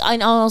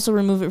 I'll also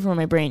remove it from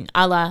my brain,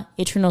 a la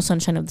Eternal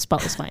Sunshine of the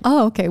Spotless Mind.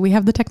 Oh, okay. We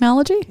have the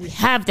technology. We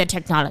have the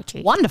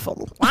technology.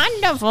 Wonderful.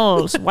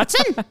 Wonderful.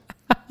 Watson,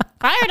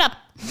 fire it up.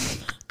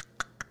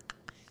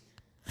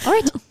 All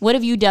right. What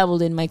have you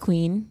dabbled in, my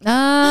queen?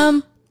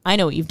 I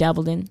know what you've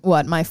dabbled in.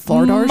 What, my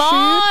 4-door shoot?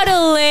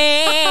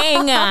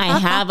 Modeling. I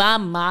have a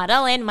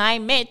model in my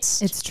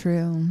midst. It's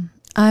true.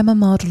 I'm a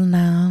model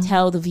now.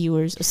 Tell the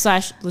viewers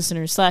 /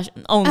 listeners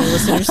 / only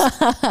listeners.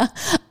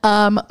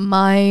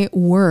 My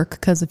work,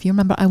 because if you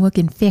remember, I work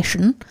in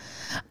fashion.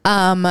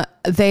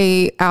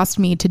 They asked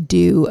me to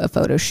do a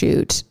photo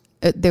shoot.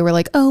 They were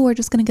like, "Oh, we're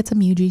just gonna get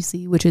some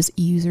UGC, which is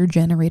user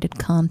generated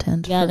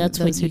content." Yeah, for that's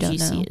what those who don't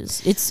know. UGC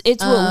is.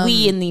 It's what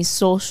we in these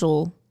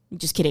social.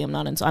 Just kidding.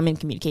 I'm in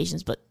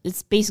communications, but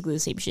it's basically the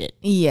same shit.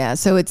 Yeah,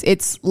 so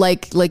it's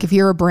like if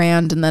you're a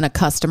brand and then a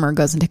customer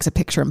goes and takes a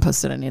picture and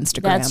posts it on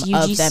Instagram That's of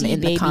UGC, them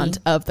in baby.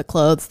 of the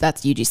clothes,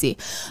 that's UGC.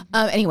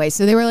 Anyway,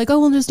 so they were like, "Oh,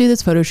 we'll just do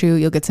this photo shoot.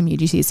 You'll get some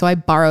UGC." So I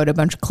borrowed a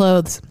bunch of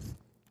clothes.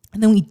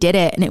 And then we did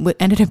it, and it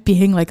ended up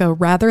being like a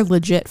rather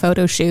legit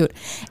photo shoot.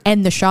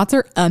 And the shots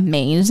are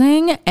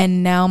amazing.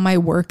 And now my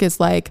work is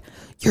like,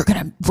 we're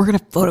gonna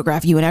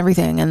photograph you and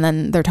everything. And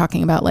then they're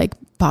talking about like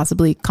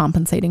possibly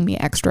compensating me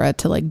extra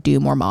to like do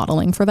more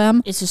modeling for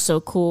them. It's just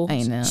so cool.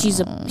 I know. She's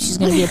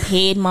gonna be a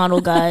paid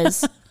model,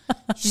 guys.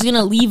 She's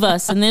gonna leave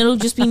us, and then it'll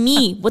just be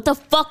me. What the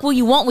fuck will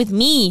you want with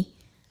me?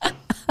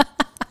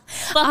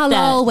 Fuck I'll that.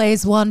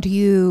 always want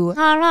you.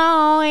 I'll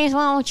always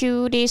want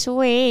you this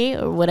way.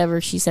 Or whatever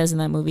she says in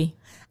that movie.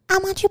 I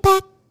want you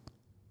back.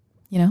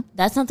 You know?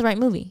 That's not the right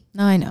movie.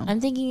 No, I know.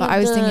 I'm thinking. But Of I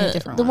was the, thinking a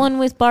different the one. one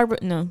with Barbara.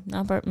 No,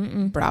 not Barbara.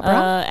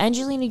 Barbara?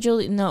 Angelina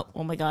Jolie. No.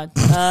 Oh my God.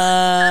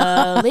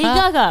 Lady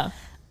Gaga.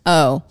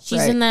 Oh, She's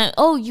right. in that.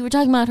 Oh, you were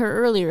talking about her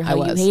earlier. How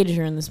I you was. hated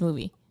her in this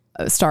movie.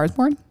 Star is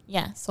Born?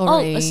 Yeah.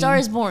 Sorry. Oh, A Star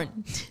is Born.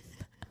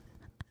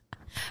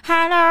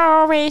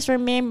 I'll always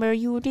remember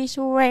you this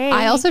way.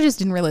 I also just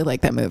didn't really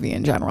like that movie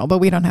in general, but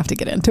we don't have to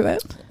get into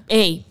it.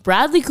 Hey,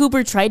 Bradley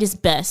Cooper tried his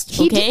best.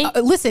 He Okay.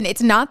 did, listen,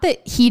 it's not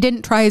that he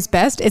didn't try his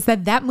best. It's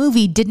that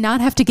movie did not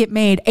have to get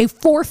made a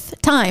fourth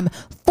time.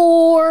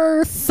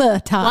 Why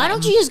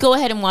don't you just go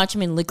ahead and watch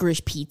him in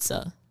Licorice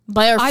Pizza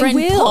by our friend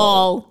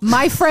Paul?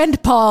 My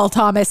friend Paul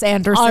Thomas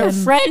Anderson. Our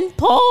friend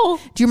Paul.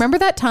 Do you remember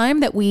that time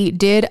that we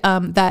did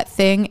that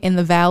thing in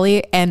the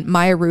valley and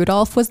Maya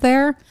Rudolph was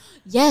there?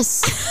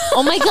 Yes.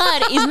 Oh my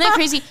God. Isn't that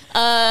crazy?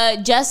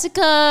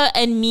 Jessica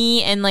and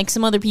me and like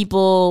some other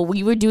people,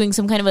 we were doing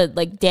some kind of a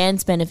like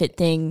dance benefit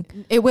thing.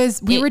 We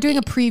were doing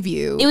a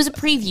preview. It was a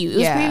preview. It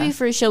was a preview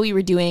for a show we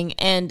were doing,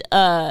 and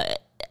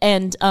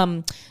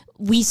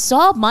we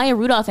saw Maya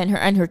Rudolph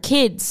and her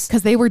kids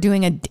because they were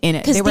doing in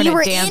it. because They were in a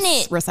in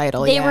dance it.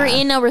 recital. They were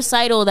in a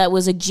recital that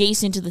was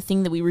adjacent to the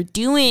thing that we were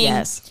doing.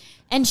 Yes.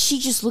 And she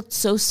just looked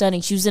so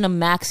stunning. She was in a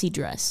maxi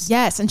dress.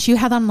 Yes, and she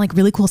had on like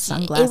really cool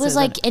sunglasses. It was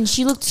like, and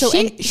she looked so.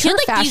 and she her had,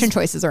 like, fashion these,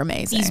 choices are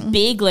amazing. These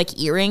big like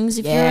earrings,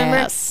 if you remember.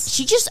 Yes.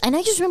 She just, and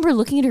I just remember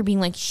looking at her being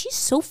like, she's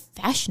so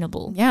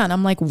fashionable. Yeah, and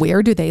I'm like,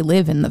 where do they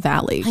live in the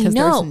valley? Because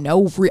know. there's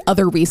no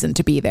other reason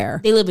to be there.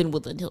 They live in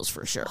Woodland Hills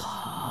for sure.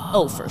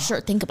 Oh, for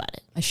sure. Think about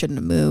it. I shouldn't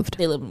have moved.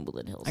 They live in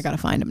Woodland Hills. I gotta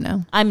find them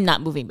now. I'm not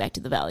moving back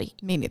to the valley.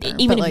 Me neither.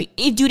 Even but if, like,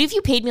 if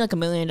you paid me like $1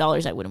 million,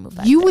 I wouldn't move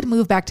back. you there. would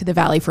move back to the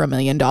valley for $1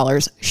 million.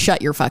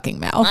 Shut your fucking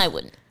mouth. I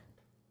wouldn't.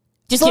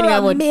 Just For kidding. I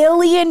 $1 would.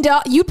 million,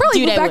 you'd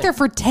probably Dude, move I back would. there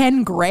for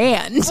 10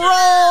 grand. Bro,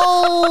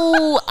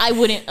 I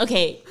wouldn't.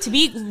 Okay, to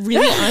be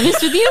really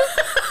honest with you,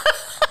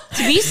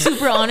 to be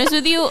super honest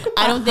with you,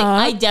 I don't think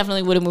I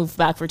definitely would have moved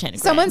back for 10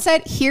 grand. Someone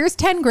said, "Here's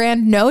 10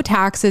 grand, no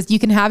taxes. You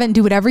can have it and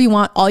do whatever you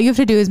want. All you have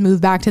to do is move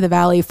back to the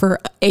valley for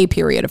a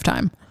period of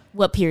time,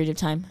 What period of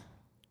time?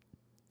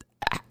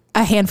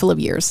 a handful of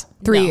years,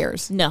 3 No.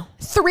 years, No,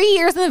 3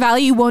 years in the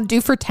valley. You won't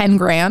do for 10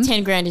 grand.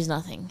 10 grand is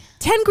nothing.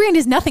 10 grand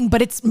is nothing, but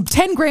it's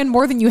 10 grand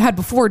more than you had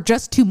before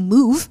just to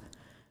move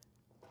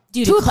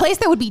Dude, to a place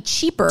that would be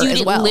cheaper dude, as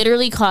it well.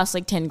 literally costs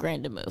like 10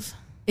 grand to move.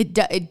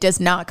 It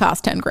does not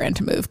cost 10 grand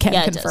to move. Can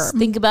Yeah, it confirm. does.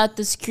 Think about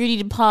the security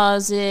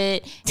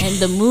deposit and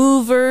the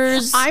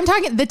movers. I'm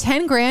talking the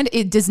 10 grand.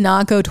 It does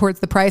not go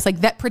towards the price.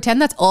 Like that,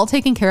 pretend that's all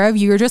taken care of.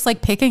 You're just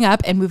like picking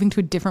up and moving to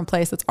a different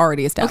place that's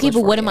already established. Okay, but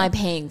for what you. am I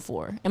paying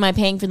for? Am I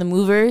paying for the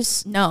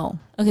movers? No.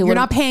 Okay, You're what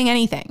not paying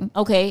anything.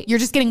 Okay, You're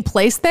just getting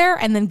placed there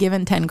and then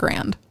given 10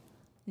 grand.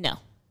 no.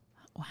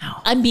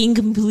 Wow. I'm being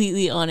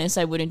completely honest.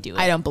 I wouldn't do it.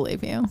 I don't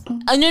believe you.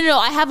 No.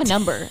 I have a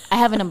number.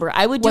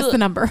 I would do What's the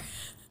number?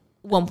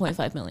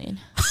 1.5 million.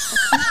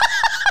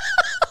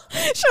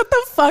 Shut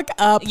the fuck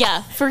up.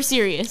 Yeah, for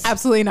serious.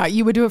 Absolutely not.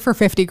 You would do it for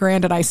 50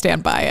 grand and I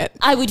stand by it.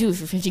 I would do it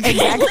for 50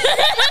 grand.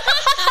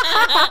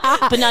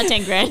 But not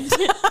 10 grand.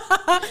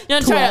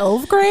 Don't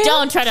 12 grand?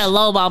 Don't try to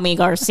lowball me,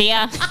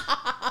 Garcia.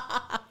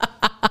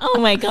 Oh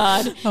my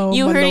God. Oh,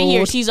 You my heard it here.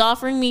 Lord. She's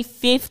offering me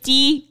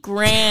 50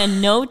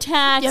 grand, no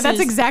taxes. Yeah, that's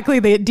exactly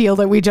the deal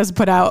that we just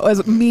put out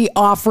was me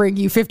offering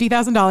you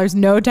 $50,000,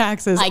 no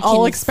taxes, I all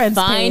can expense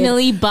paid.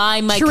 finally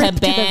buy my Trip to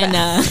the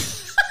cabana.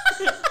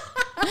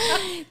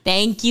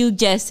 Thank you,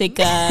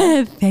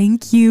 Jessica.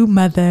 Thank you,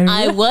 mother.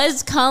 I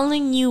was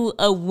calling you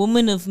a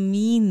woman of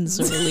means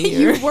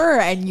earlier. You were,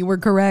 and you were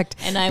correct.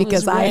 And I was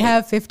because I right.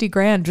 have 50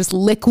 grand just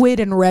liquid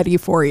and ready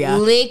for you.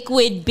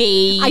 Liquid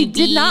baby. I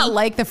did not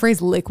like the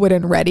phrase liquid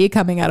and ready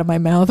coming out of my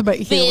mouth, but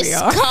here we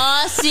are.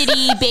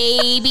 Viscosity,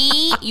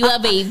 baby. You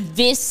have a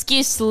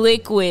viscous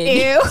liquid.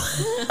 Ew.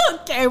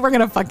 Okay, we're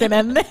going to fucking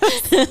end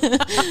this.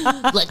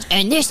 Let's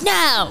end this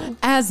now.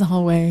 As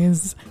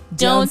always,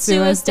 Don't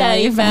sue us,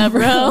 Daddy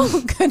Favreau.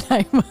 Good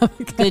night, mother.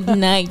 Good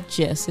night,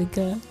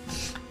 Jessica.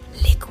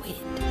 Liquid.